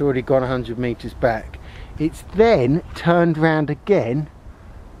mind it's already gone 100 metres back. It's then turned round again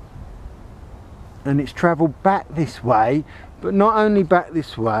and it's travelled back this way, but not only back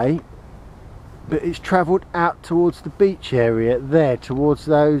this way, but it's travelled out towards the beach area there, towards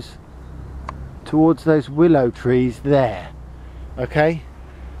those willow trees there. Okay,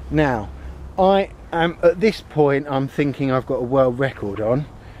 now I am at this point, I'm thinking I've got a world record on.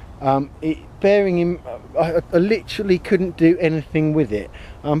 Bearing in, I literally couldn't do anything with it.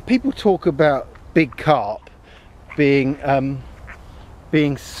 People talk about big carp being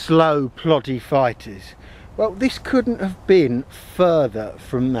slow, ploddy fighters. Well, this couldn't have been further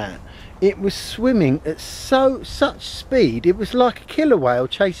from that. It was swimming at such speed, it was like a killer whale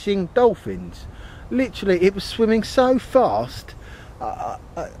chasing dolphins. Literally, it was swimming so fast.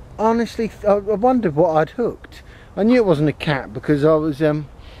 Honestly, I wondered what I'd hooked. I knew it wasn't a cat because I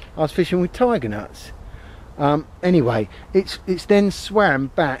was fishing with tiger nuts. Anyway, it's then swam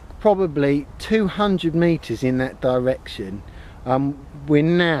back probably 200 metres in that direction. We're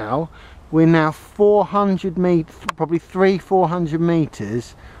now 400 metres, probably 300-400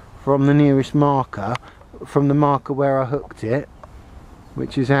 metres from the nearest marker, from the marker where I hooked it,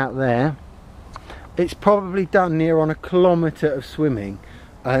 which is out there. It's probably done near on 1 kilometre of swimming,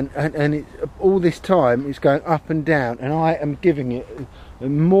 and all this time it's going up and down, and I am giving it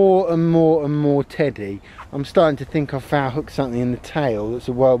more and more teddy. I'm starting to think I've foul hooked something in the tail that's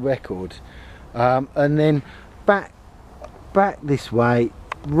a world record. And then back this way,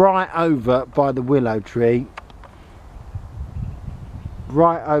 right over by the willow tree,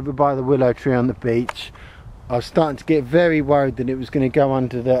 on the beach. I was starting to get very worried that it was going to go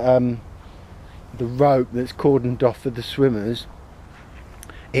under the rope that's cordoned off for the swimmers.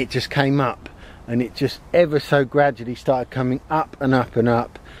 It just came up, and it just ever so gradually started coming up and up and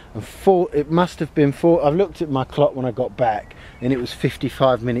up, and it must have been I've looked at my clock when I got back, and it was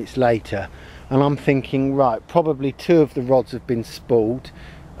 55 minutes later. and I'm thinking, right, probably 2 of the rods have been spooled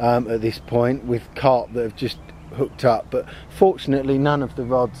at this point with carp that have just hooked up, but fortunately none of the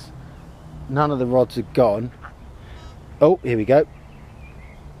rods are gone. Oh, here we go.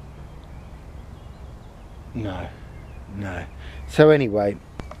 No. So anyway,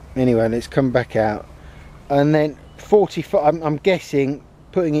 let's come back out, and then 45. I'm guessing,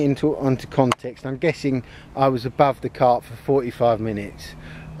 putting it onto context, I'm guessing I was above the carp for 45 minutes,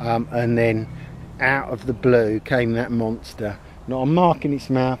 and then out of the blue came that monster. Not a mark in its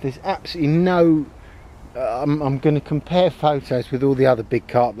mouth. There's absolutely no. I'm going to compare photos with all the other big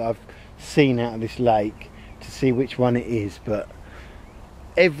carp that I've seen out of this lake to see which one it is, but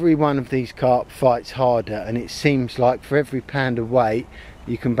every one of these carp fights harder, and it seems like for every pound of weight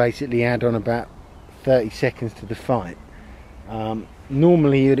you can basically add on about 30 seconds to the fight.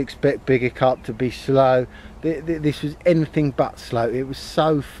 Normally you'd expect bigger carp to be slow. This was anything but slow. It was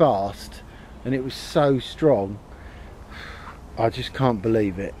so fast and it was so strong. I just can't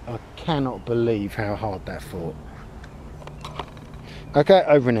believe it. I cannot believe how hard that fought. Okay,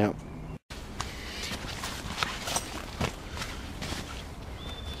 over and out.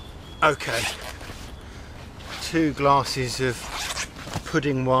 Okay, 2 glasses of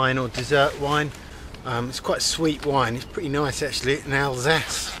pudding wine or dessert wine. It's quite sweet wine. It's pretty nice actually. An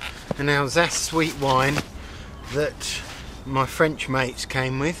Alsace sweet wine that my French mates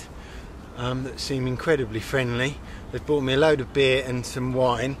came with, that seem incredibly friendly. They've bought me a load of beer and some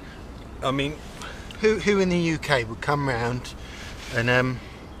wine. I mean, who in the UK would come round and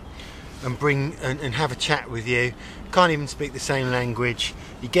bring and have a chat with you? Can't even speak the same language.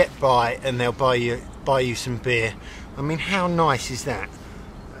 You get by and they'll buy you some beer. I mean, how nice is that?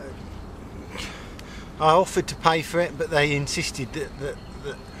 I offered to pay for it, but they insisted that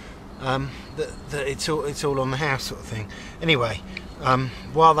it's all on the house, sort of thing. Anyway,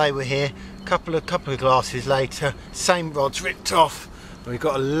 while they were here, couple of glasses later, same rod's ripped off. We've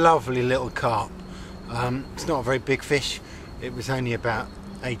got a lovely little carp. It's not a very big fish. It was only about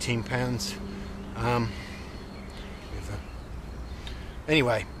 18 pounds.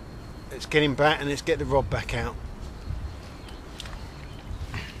 Anyway, let's get him back and let's get the rod back out.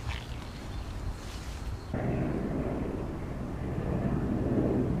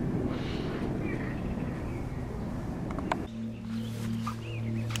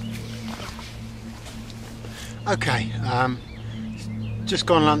 Okay, just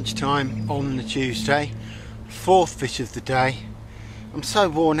gone lunchtime on the Tuesday, 4th fish of the day. I'm so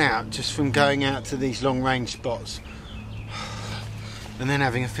worn out just from going out to these long range spots and then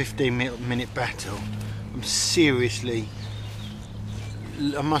having a 15-minute battle.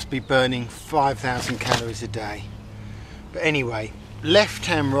 I must be burning 5,000 calories a day. But anyway, left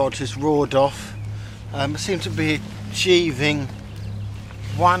hand rod has roared off. I seem to be achieving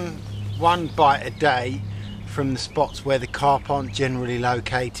one bite a day from the spots where the carp aren't generally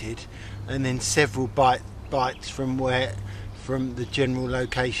located, and then several bites from the general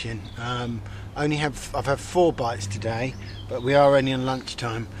location. I've had 4 bites today, but we are only on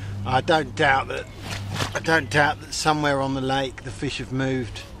lunchtime. I don't doubt that somewhere on the lake the fish have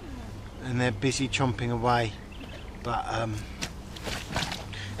moved and they're busy chomping away. But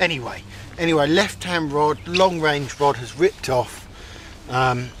anyway, left hand rod, long range rod has ripped off.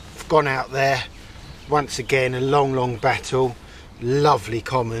 I've gone out there once again, a long battle. Lovely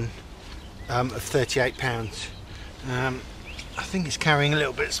common of 38 pounds. I think it's carrying a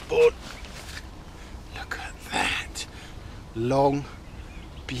little bit of sport. Look at that. Long,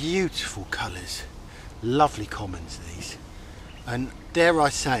 beautiful colours. Lovely commons, these. And dare I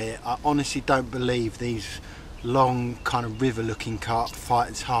say it, I honestly don't believe these long kind of river looking carp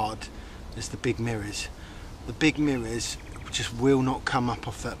fight as hard as the big mirrors. The big mirrors just will not come up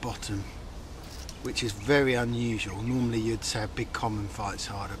off that bottom, which is very unusual. Normally you'd say a big common fights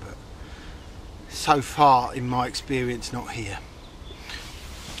harder, but so far in my experience not here.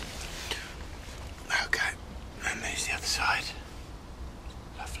 Okay, and there's the other side.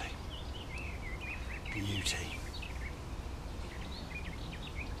 Lovely. Beauty.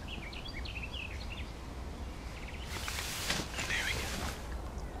 There we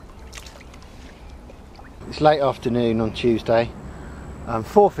go. It's late afternoon on Tuesday.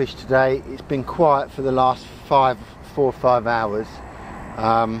 4 fish today. It's been quiet for the last 4 or 5 hours.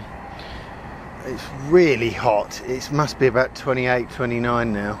 It's really hot. It must be about 28,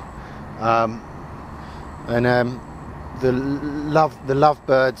 29 now. The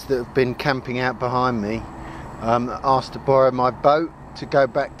lovebirds that have been camping out behind me asked to borrow my boat to go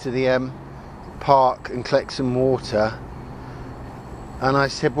back to the park and collect some water. And I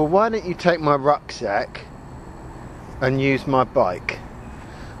said, well, why don't you take my rucksack and use my bike?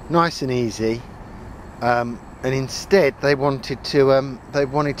 nice and easy, and instead they wanted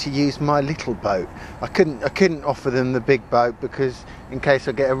to use my little boat. I couldn't offer them the big boat because in case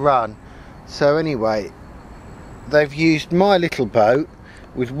I get a run. So anyway, they've used my little boat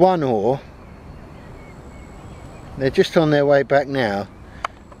with one oar. They're just on their way back now.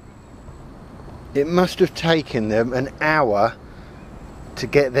 It must have taken them an hour to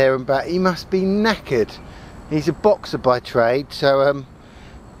get there and back. He must be knackered. He's a boxer by trade, so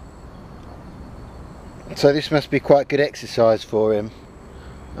this must be quite good exercise for him.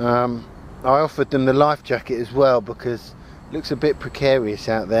 I offered them the life jacket as well because it looks a bit precarious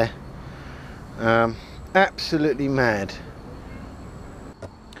out there. Absolutely mad.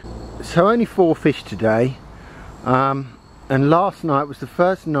 So only 4 fish today, and last night was the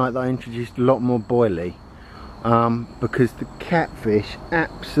first night that I introduced a lot more boilie, because the catfish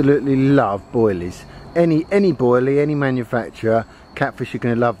absolutely love boilies. Any boilie, any manufacturer, catfish are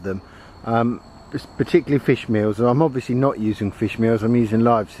going to love them. Particularly fish meals. I'm obviously not using fish meals, I'm using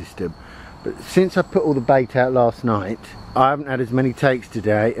live system. But since I put all the bait out last night, I haven't had as many takes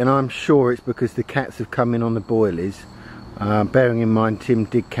today, and I'm sure it's because the cats have come in on the boilies. Bearing in mind Tim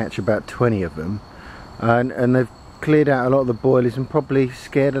did catch about 20 of them, and they've cleared out a lot of the boilies and probably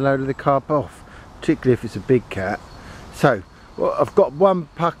scared a load of the carp off, particularly if it's a big cat. So well, I've got one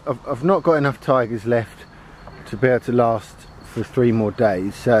puck. I've not got enough tigers left to be able to last for 3 more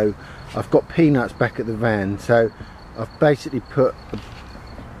days, so I've got peanuts back at the van. So I've basically put a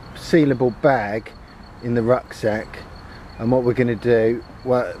sealable bag in the rucksack, and what we're going to do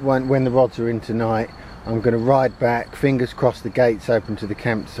when the rods are in tonight, I'm going to ride back, fingers crossed the gates open to the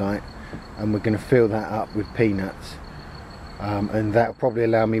campsite, and we're going to fill that up with peanuts, and that'll probably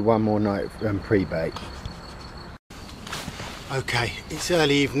allow me one more night pre-bait. Okay, it's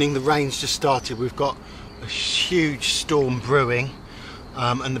early evening, the rain's just started, we've got a huge storm brewing,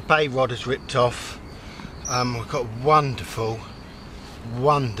 and the bay rod has ripped off. We've got a wonderful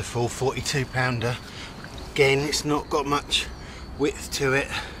 42 pounder. Again, it's not got much width to it.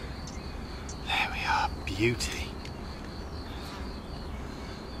 There we are, beauty.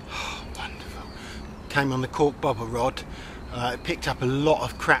 Oh, wonderful. Came on the cork bobber rod. It picked up a lot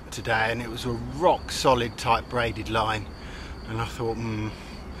of crap today, and it was a rock solid type braided line, and I thought,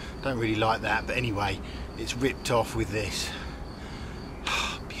 don't really like that, but anyway, it's ripped off with this.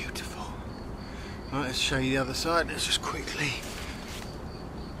 Oh, beautiful. Right, let's show you the other side. Let's just quickly.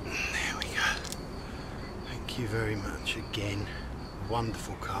 There we go. Thank you very much again.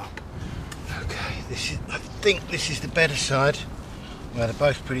 Wonderful carp. Okay, I think this is the better side. Well, they're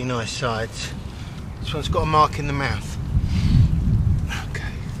both pretty nice sides. This one's got a mark in the mouth.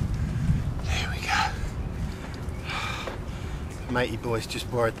 Okay, there we go. Matey boy's just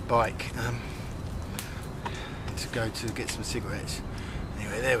borrowed the bike to go to get some cigarettes.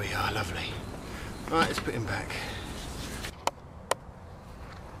 Anyway, there we are, lovely. Right, let's put him back.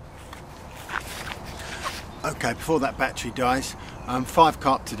 Okay, before that battery dies, 5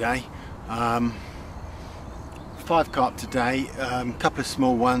 carp today. 5 carp today, couple of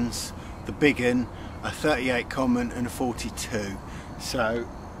small ones, the big one, a 38 common and a 42. So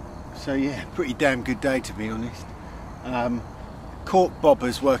yeah, pretty damn good day to be honest. Cork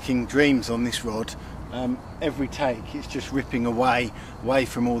bobbers working dreams on this rod. Every take it's just ripping away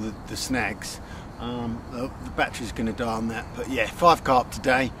from all the snags. The battery's going to die on that, but yeah, 5 carp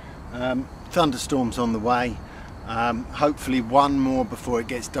today. Thunderstorms on the way. Hopefully one more before it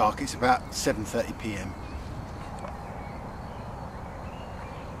gets dark. It's about 7:30 p.m.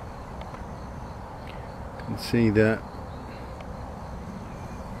 You can see the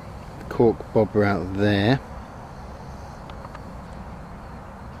cork bobber out there.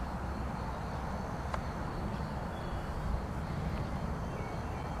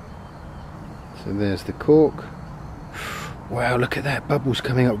 So there's the cork. Wow, look at that, bubbles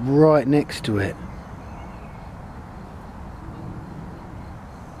coming up right next to it.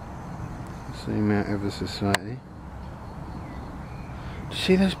 Zoom out ever so slightly. Do you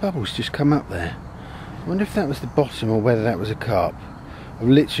see those bubbles just come up there? I wonder if that was the bottom or whether that was a carp. I've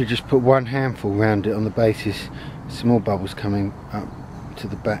literally just put one handful around it on the basis some more bubbles coming up to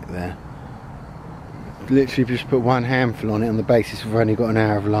the back there. Literally just put one handful on it on the basis we've only got an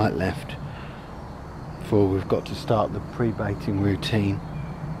hour of light left before we've got to start the pre-baiting routine.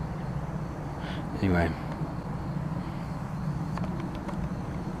 Anyway.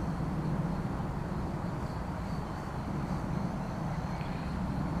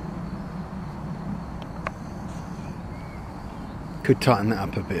 Could tighten that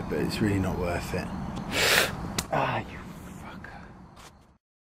up a bit, but it's really not worth it. Ah, you fucker.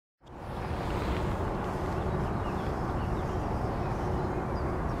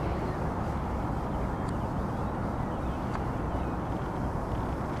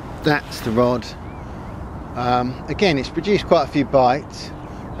 that's the rod. Again, it's produced quite a few bites.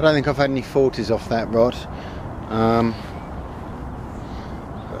 I don't think I've had any 40s off that rod.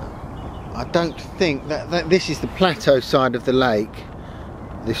 I don't think that this is the plateau side of the lake,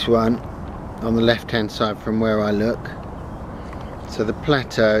 this one on the left hand side from where I look. So the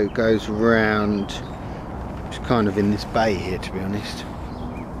plateau goes round, it's kind of in this bay here, to be honest.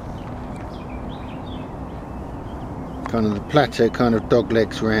 Kind of the plateau kind of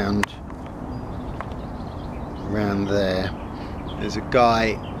doglegs round there. There's a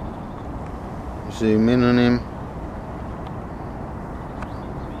guy, zoom in on him.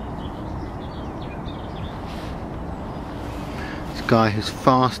 This guy who's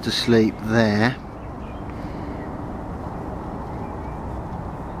fast asleep there.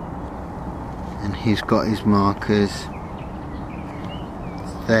 And he's got his markers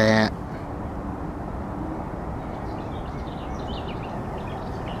there.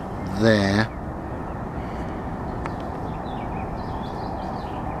 There.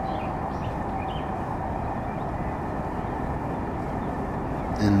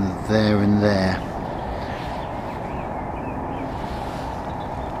 And there and there.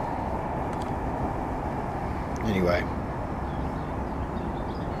 Anyway.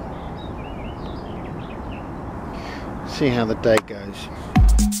 See how the day goes.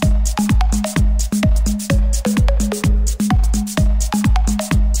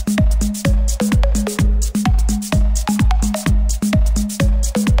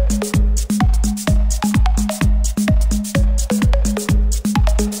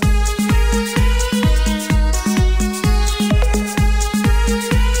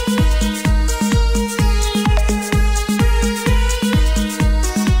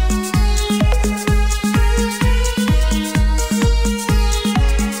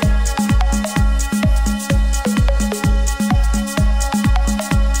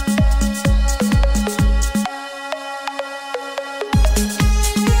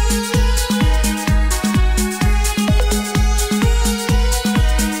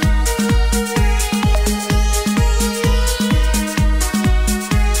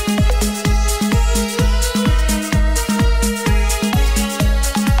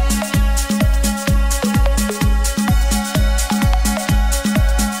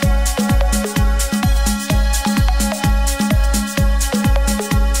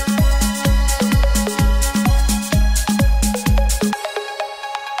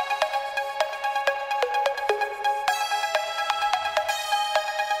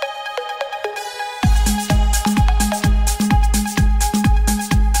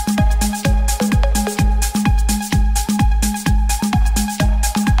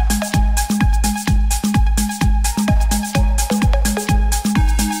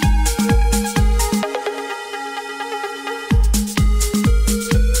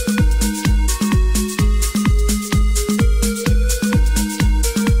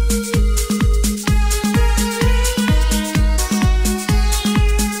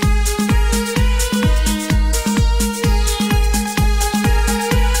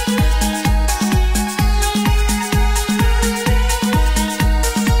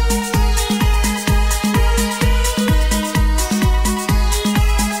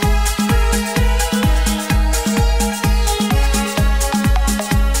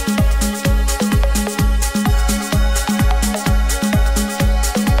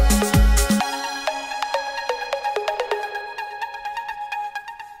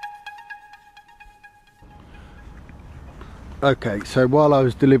 Okay, so while I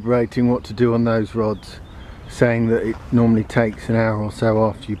was deliberating what to do on those rods, saying that it normally takes an hour or so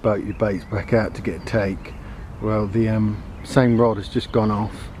after you boat your baits back out to get a take, well, the same rod has just gone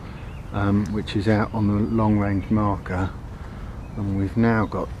off, which is out on the long range marker, and we've now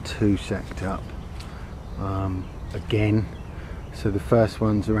got two sacked up again. So the first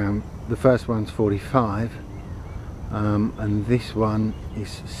one's 45, and this one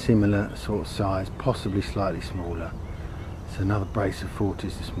is similar sort of size, possibly slightly smaller. It's another brace of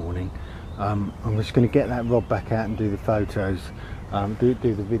 40s this morning. I'm just going to get that rod back out and do the photos, do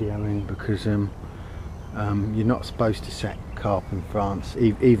the video in, because you're not supposed to sack carp in France,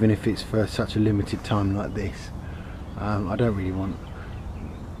 even if it's for such a limited time like this. I don't really want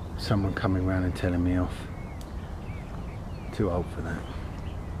someone coming around and telling me off. Too old for that.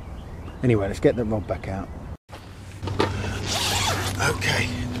 Anyway, let's get the rod back out. Okay,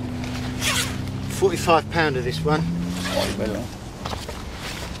 45 pounder this one.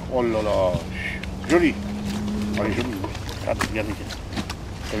 Oh là là, joli. Allez, joli. Regardez,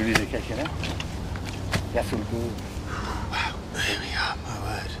 t'as vu les écailles qu'il y a là? Là sur le dos. Wow, there we are, my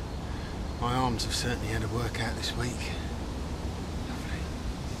word. My arms have certainly had a workout this week. Lovely.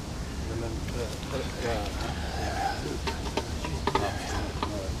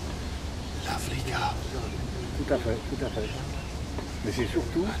 Lovely carp. Tout à fait, tout à fait. Mais c'est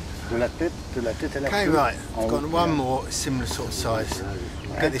surtout de la tête à la Okay, queue. right. En I've got haut. one more similar sort of size.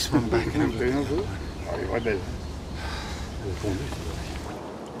 I'll get this one back and have a look at that one. Elle est vraie belle. Elle est fondue, c'est vrai.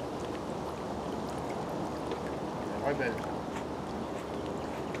 Elle est vraie belle.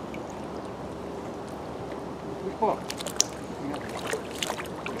 Bouge pas.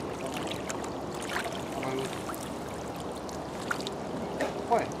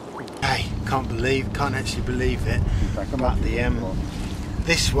 Ouais. Hey, can't actually believe it. But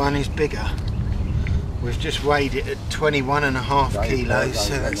this one is bigger. We've just weighed it at 21.5 kilos,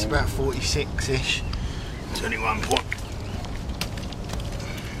 so that's about 46-ish.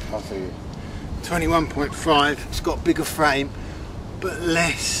 21.5. It's got bigger frame, but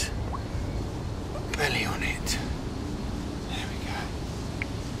less belly on it. There we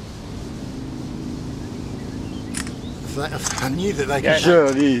go. If I knew that they could,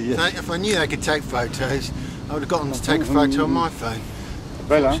 if I knew they could take photos, I would have got them to take a photo on my phone.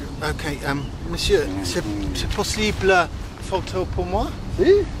 Belle, hein? Ok, monsieur, c'est possible photo pour moi?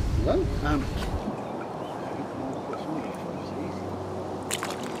 Si,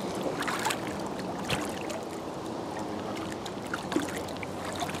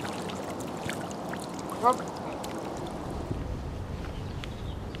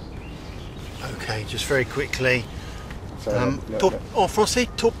 Okay, just very quickly. En français,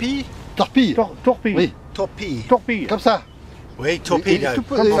 torpille? Torpille. Torpille. Oui. Torpille. Torpille. Comme ça. Oui, torpedo.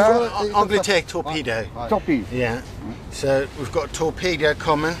 Angleterre, torpedo. Torpille. Yeah. So we've got a torpedo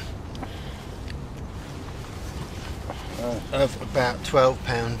common of about £12,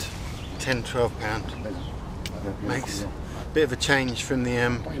 10, £12. Makes a bit of a change from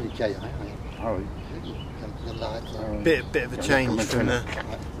the bit of a change from the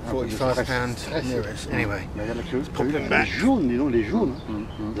 £45 Neros. Anyway, let's pop them back. Les jaunes, dis donc, les jaunes.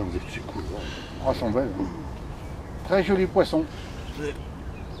 C'est cool. Oh, elles sont belles. Très joli poisson.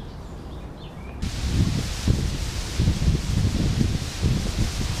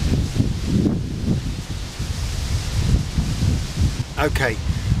 Okay,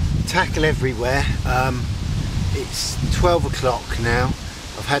 tackle everywhere. It's 12 o'clock now.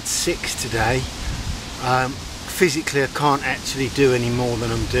 I've had 6 today. Physically I can't actually do any more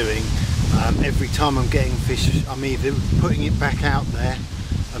than I'm doing. Every time I'm getting fish, I'm either putting it back out there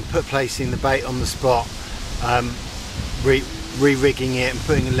and placing the bait on the spot, re-rigging it and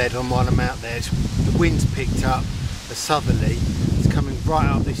putting a lead on while I'm out there. The wind's picked up a southerly, it's coming right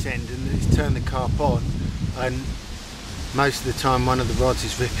up this end and it's turned the carp on, and most of the time one of the rods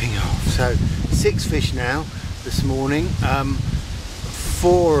is ripping off. So 6 fish now this morning.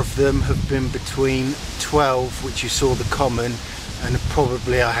 4 of them have been between 12, which you saw the common, and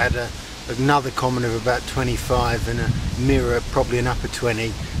probably I had another common of about 25 and a mirror probably an upper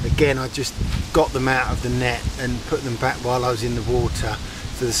 20. Again, I just got them out of the net and put them back while I was in the water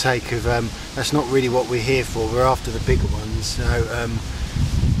for the sake of that's not really what we're here for. We're after the bigger ones, so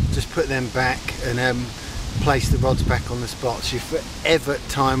just put them back and place the rods back on the spot. So if ever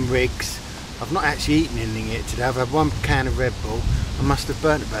time rigs, I've not actually eaten anything yet today. I've had 1 can of Red Bull. I must have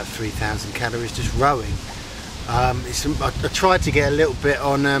burnt about 3,000 calories just rowing. I tried to get a little bit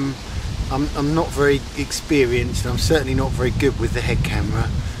on, I'm not very experienced, I'm certainly not very good with the head camera.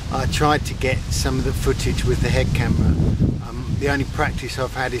 I tried to get some of the footage with the head camera. The only practice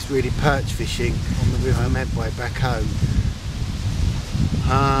I've had is really perch fishing on the River Medway back home.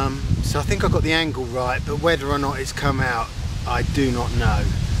 So I think I got the angle right, but whether or not it's come out, I do not know.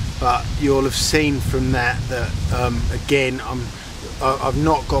 But you'll have seen from that again, I've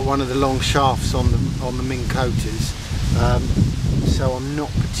not got one of the long shafts on the Ming Coaters, so I'm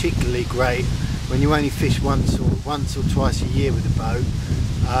not particularly great. When you only fish once or twice a year with a boat,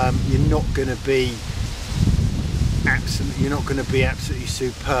 you're not going to be absolutely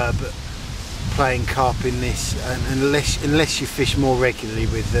superb at playing carp in this, and unless you fish more regularly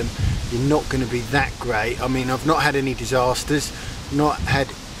with them, you're not going to be that great. I mean, I've not had any disasters, not had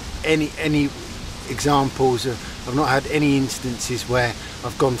any examples of, I've not had any instances where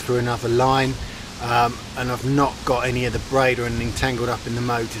I've gone through another line, and I've not got any of the braid or anything tangled up in the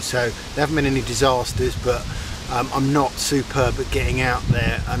motor, so there haven't been any disasters, but I'm not superb at getting out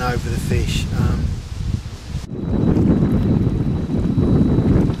there and over the fish.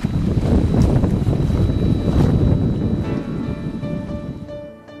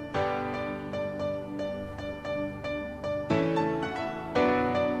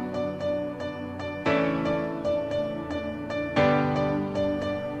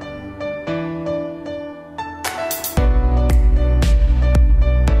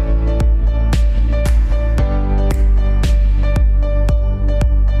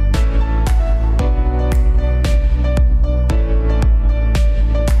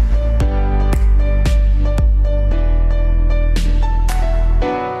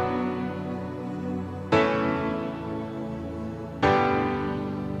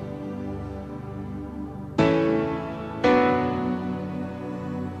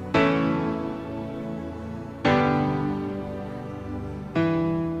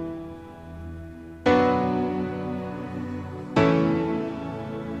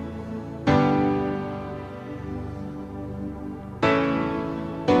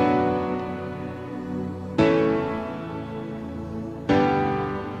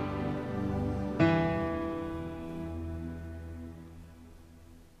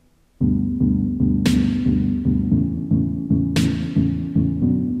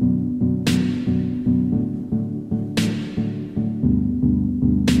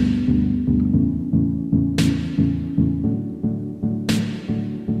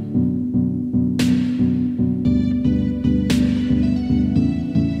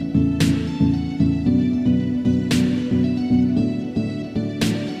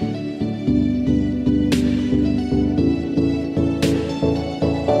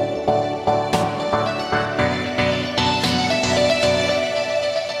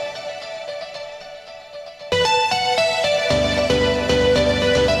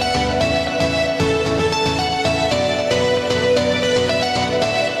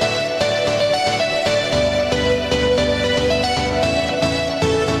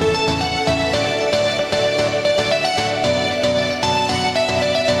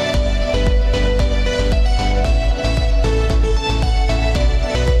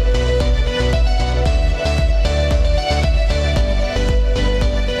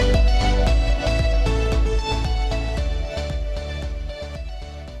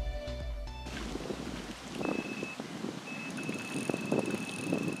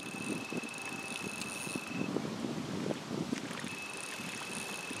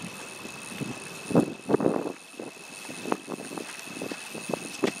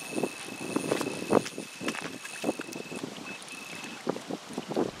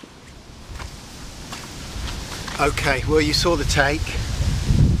 Okay, well you saw the take,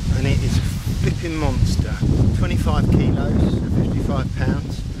 and it is a flipping monster. 25 kilos, 55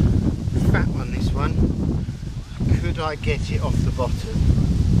 pounds. Fat one, this one. Could I get it off the bottom?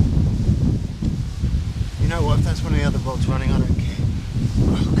 You know what, if that's one of the other rods running, I don't care.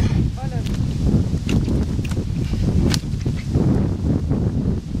 Okay.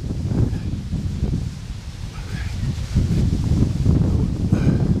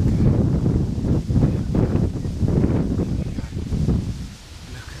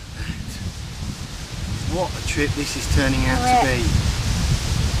 What a trip this is turning out to be.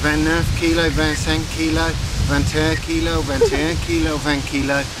 29 kilo, 25 kilo, 21 kilo, 21 kilo, 20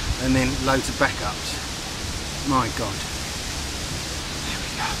 kilo, and then loads of backups. My God. There we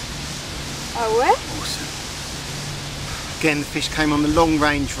go. Oh, where? Awesome. Again, the fish came on the long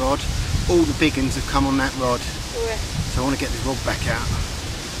range rod. All the big ones have come on that rod. Where? So I want to get this rod back out.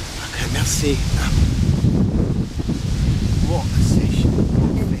 Okay, now see. What a fish.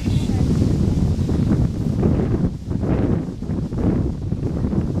 What a fish.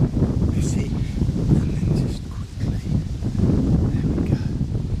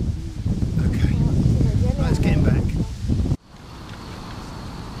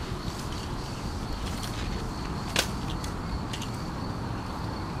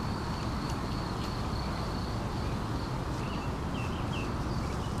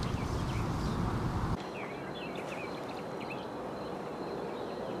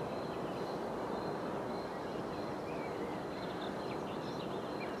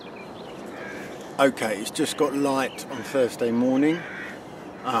 Okay, it's just got light on Thursday morning.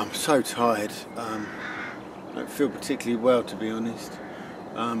 I'm so tired. I don't feel particularly well, to be honest.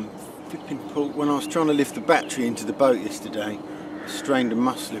 When I was trying to lift the battery into the boat yesterday, I strained a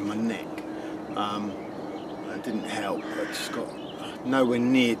muscle in my neck. That didn't help. I just got nowhere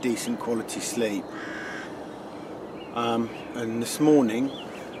near decent quality sleep. And this morning,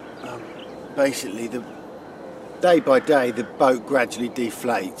 basically day by day the boat gradually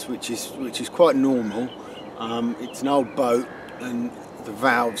deflates, which is quite normal. It's an old boat and the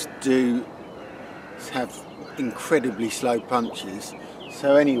valves do have incredibly slow punches.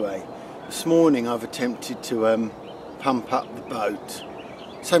 So anyway, this morning I've attempted to pump up the boat.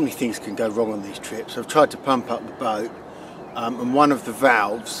 So many things can go wrong on these trips. I've tried to pump up the boat, and one of the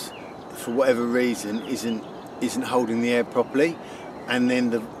valves, for whatever reason, isn't holding the air properly, and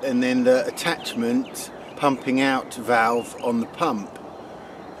then the attachment pumping out valve on the pump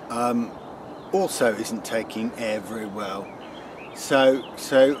also isn't taking air very well. So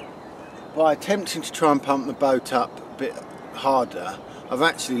by attempting to try and pump the boat up a bit harder, I've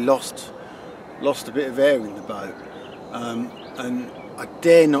actually lost a bit of air in the boat, and I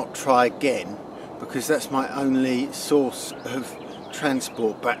dare not try again, because that's my only source of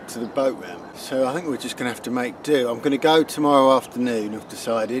transport back to the boat ramp. So I think we're just going to have to make do. I'm going to go tomorrow afternoon, I've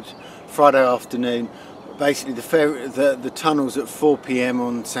decided, Friday afternoon. Basically the tunnel's at 4 PM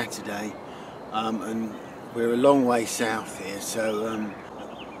on Saturday, and we're a long way south here, so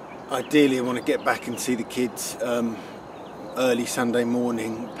ideally I want to get back and see the kids early Sunday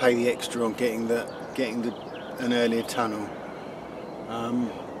morning, pay the extra on getting an earlier tunnel.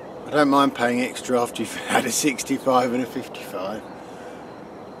 I don't mind paying extra after you've had a 65 and a 55.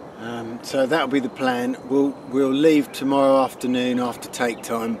 So that'll be the plan. We'll leave tomorrow afternoon after take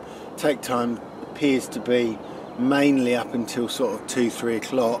time. Take time appears to be mainly up until sort of 2-3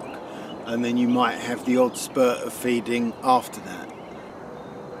 o'clock, and then you might have the odd spurt of feeding after that.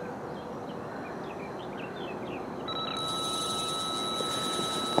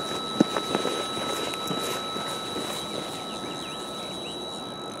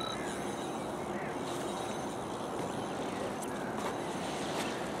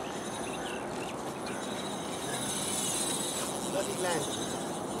 land.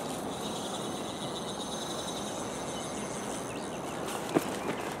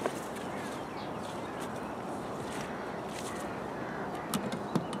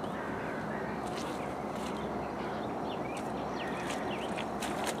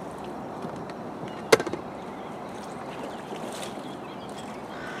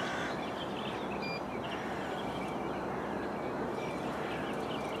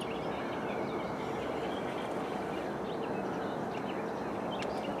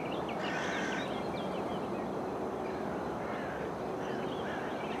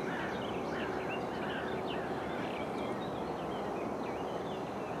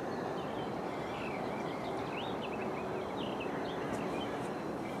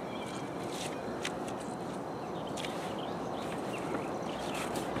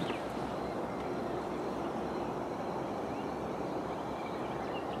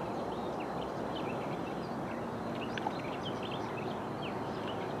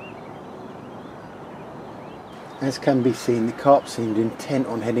 As can be seen, the carp seemed intent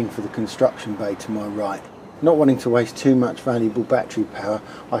on heading for the construction bay to my right. Not wanting to waste too much valuable battery power,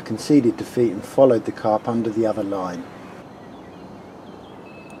 I conceded defeat and followed the carp under the other line.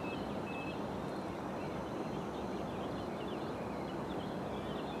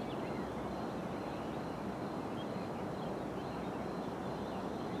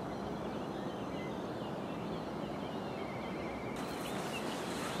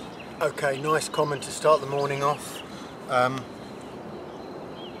 Okay, nice common to start the morning off.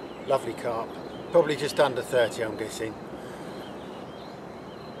 Lovely carp. Probably just under 30, I'm guessing.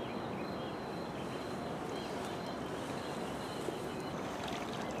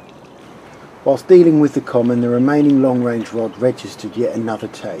 Whilst dealing with the common, the remaining long range rod registered yet another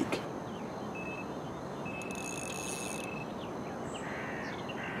take.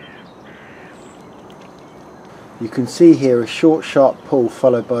 You can see here a short sharp pull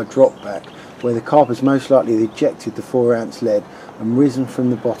followed by a drop back, where the carp has most likely ejected the 4-ounce lead and risen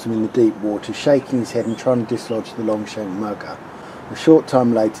from the bottom in the deep water, shaking his head and trying to dislodge the long shank mugger. A short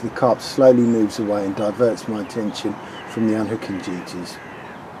time later the carp slowly moves away and diverts my attention from the unhooking duties.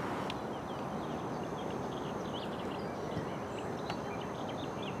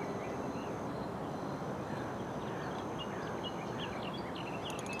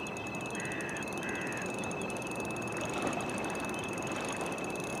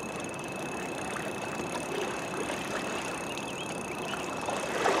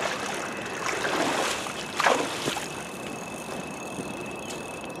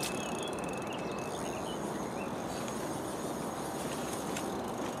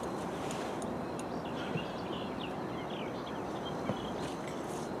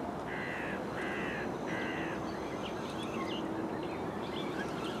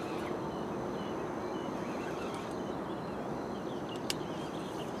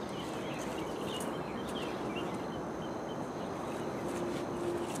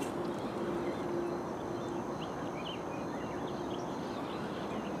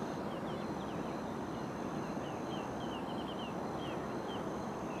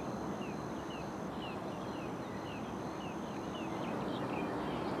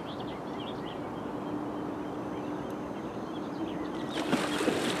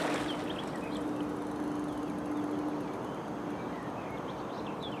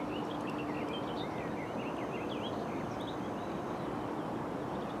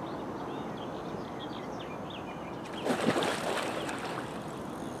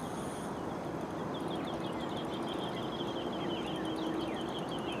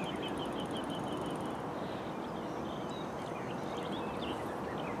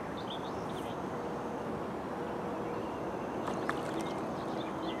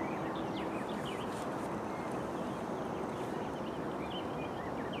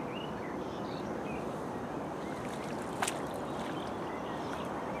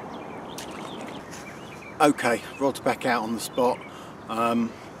 Okay, rod's back out on the spot.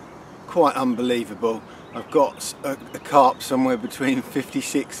 Quite unbelievable. I've got a carp somewhere between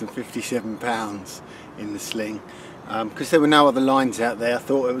 56 and 57 pounds in the sling. Because there were no other lines out there, I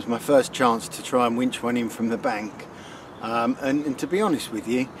thought it was my first chance to try and winch one in from the bank. And to be honest with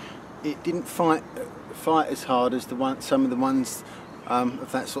you, it didn't fight as hard as some of the ones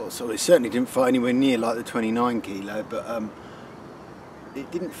of that sort of size. It certainly didn't fight anywhere near like the 29 kilo, but it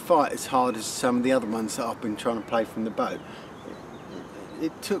didn't fight as hard as some of the other ones that I've been trying to play from the boat.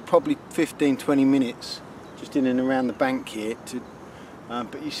 It took probably 15-20 minutes just in and around the bank here to,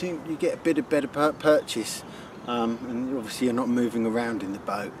 but you get a bit of better purchase, and obviously you're not moving around in the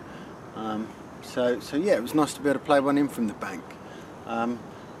boat. So yeah, it was nice to be able to play one in from the bank.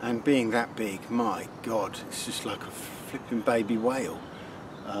 And being that big, my God, it's just like a flipping baby whale.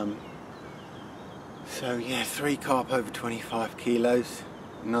 So yeah, 3 carp over 25 kilos,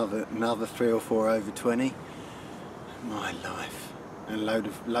 another 3 or 4 over 20. My life, and a load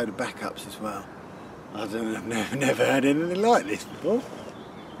of backups as well. I've never had anything like this before.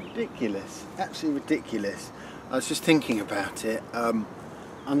 Ridiculous, absolutely ridiculous. I was just thinking about it.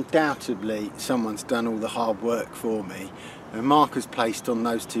 Undoubtedly someone's done all the hard work for me. And markers placed on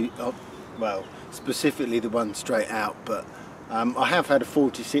those two, well, specifically the one straight out, but I have had a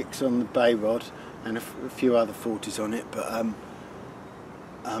 46 on the bay rod and a few other 40s on it, but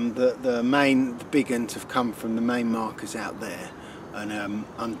the big ones have come from the main markers out there, and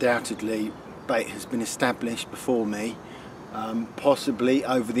undoubtedly bait has been established before me, possibly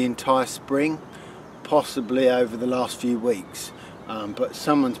over the entire spring, possibly over the last few weeks, but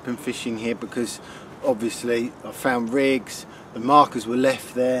someone's been fishing here because obviously I found rigs, the markers were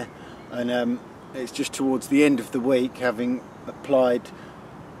left there, and it's just towards the end of the week, having applied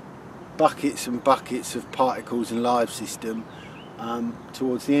buckets and buckets of particles and live system,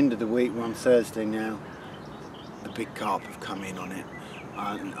 towards the end of the week, we're on Thursday now, the big carp have come in on it.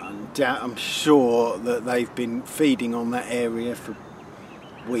 I'm sure that they've been feeding on that area for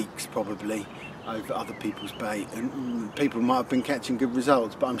weeks probably over other people's bait, and people might have been catching good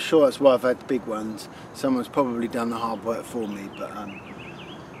results, but I'm sure that's why I've had the big ones. Someone's probably done the hard work for me, but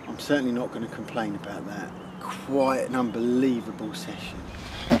I'm certainly not going to complain about that. Quite an unbelievable session.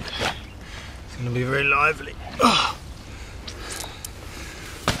 It's going to be very lively. Oh.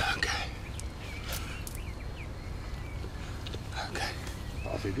 Okay.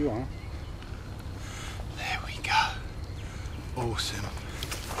 That's it, huh? There we go. Awesome.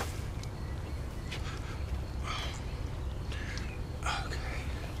 Okay.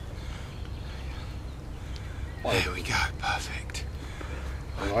 There we go. Perfect.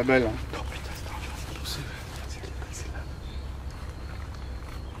 Ouais, belle, hein?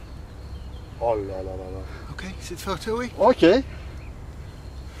 Oh là là là là. Ok, cette photo, oui. Ok.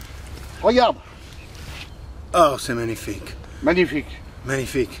 Regarde. Oh, c'est magnifique. Magnifique.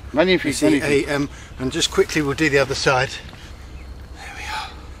 Magnifique. Magnifique, See, magnifique. and just quickly we'll do the other side. There we are.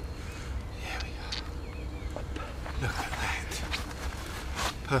 There we go. Look at that.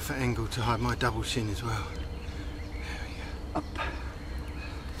 Perfect angle to hide my double chin as well. There we go. Hop.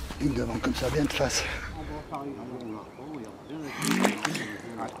 Une devant comme ça, bien de face.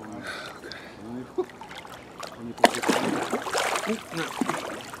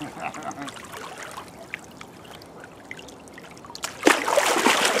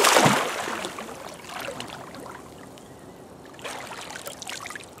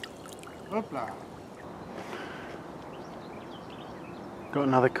 Hop là. Got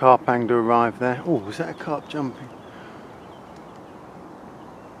another carp angler arrived there. Oh, was that a carp jumping?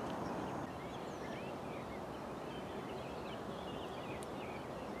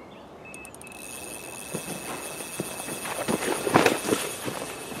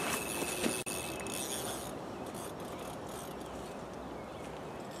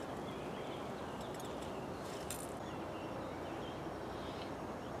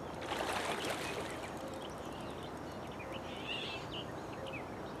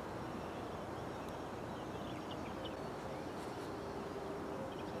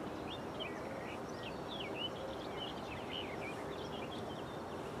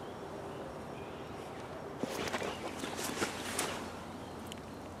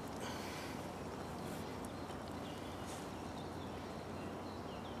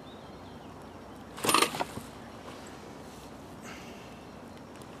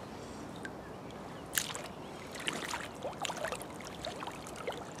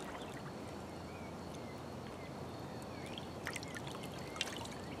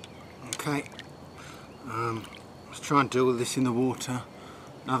 Okay, let's try and do all this in the water.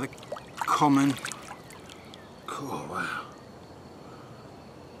 Another common. Oh wow!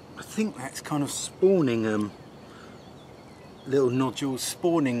 I think that's kind of spawning little nodules,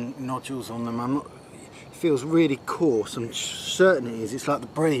 spawning nodules on them. It feels really coarse. I'm certain it is. It's like the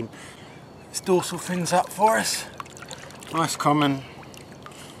bream. Its dorsal fin's up for us. Nice common.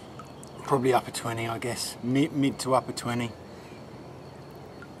 Probably upper 20, I guess. Mid to upper 20.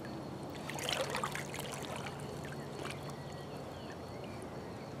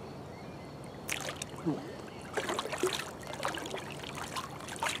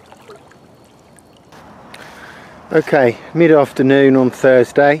 Okay, mid-afternoon on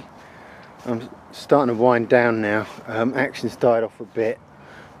Thursday. I'm starting to wind down now. Action's died off a bit.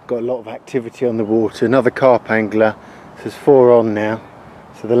 Got a lot of activity on the water. Another carp angler. So there's 4 on now.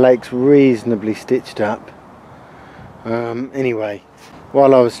 So the lake's reasonably stitched up. Anyway,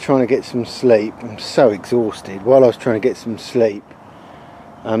 while I was trying to get some sleep. I'm so exhausted. While I was trying to get some sleep,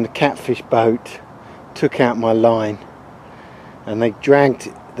 the catfish boat took out my line, and they dragged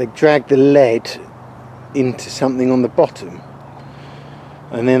the lead into something on the bottom,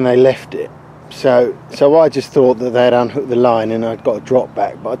 and then they left it. So I just thought that they'd unhooked the line and I'd got a drop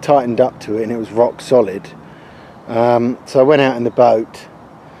back, but I tightened up to it and it was rock solid. So I went out in the boat,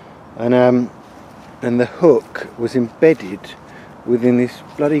 and the hook was embedded within this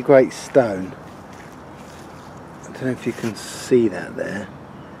bloody great stone. I don't know if you can see that there,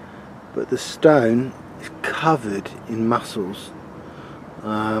 but the stone is covered in mussels.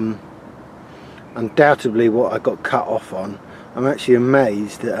 Undoubtedly what I got cut off on. I'm actually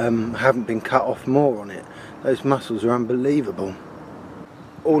amazed that I haven't been cut off more on it. Those mussels are unbelievable.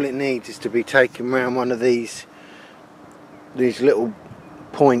 All it needs is to be taken around one of these little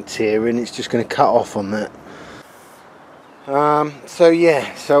points here, and it's just going to cut off on that. So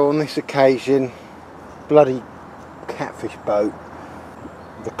yeah, so on this occasion, bloody catfish boat.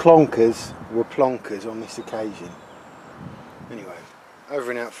 The clonkers were plonkers on this occasion. Anyway,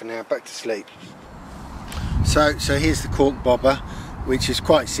 over and out for now, back to sleep. So here's the cork bobber, which is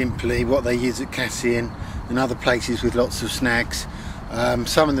quite simply what they use at Cassian and other places with lots of snags.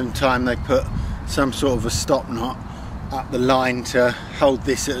 Some of them they put some sort of a stop knot up the line to hold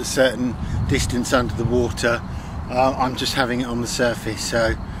this at a certain distance under the water. I'm just having it on the surface,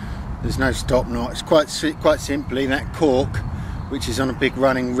 so there's no stop knot. It's quite simply that cork, which is on a big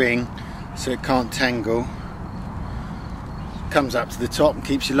running ring so it can't tangle, comes up to the top and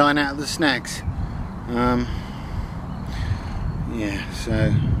keeps your line out of the snags. Yeah,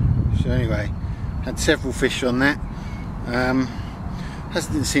 so anyway, had several fish on that.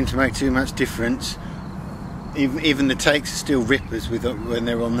 Hasn't seemed to make too much difference. Even the takes are still rippers when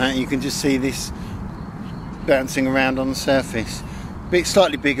they're on that. You can just see this bouncing around on the surface.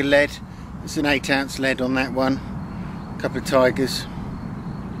 Slightly bigger lead. It's an 8-ounce lead on that one. A couple of tigers.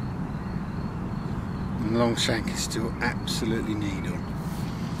 And the long shank is still absolutely needle.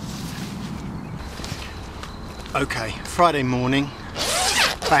 Okay, Friday morning,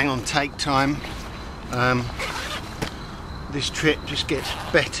 bang on take time. This trip just gets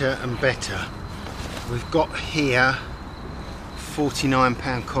better and better. We've got here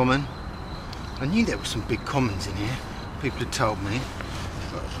 £49 common. I knew there were some big commons in here, people had told me,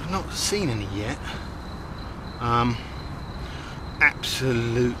 but I've not seen any yet.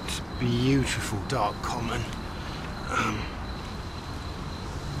 Absolute beautiful dark common.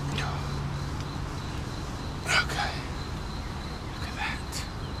 Okay, look at that.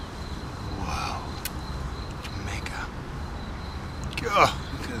 Wow, mega. Oh,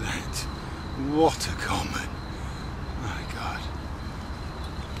 look at that. What a common. My God.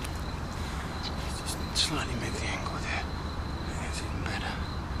 Just slightly move the angle there. That's even better.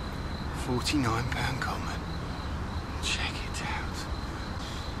 £49 common. Check it out.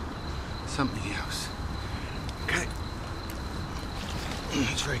 Something else. Okay.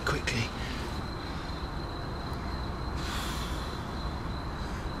 It's very quickly.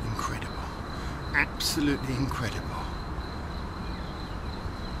 Incredible. Absolutely incredible.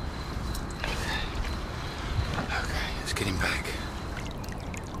 Okay, let's get him back.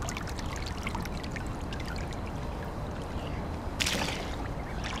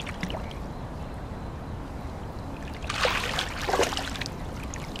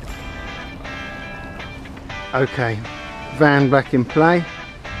 Okay, van back in play,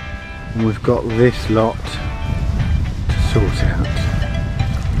 and we've got this lot to sort out.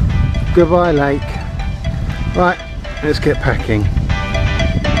 Goodbye lake. Right, let's get packing.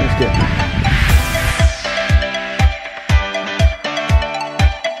 Let's get packing.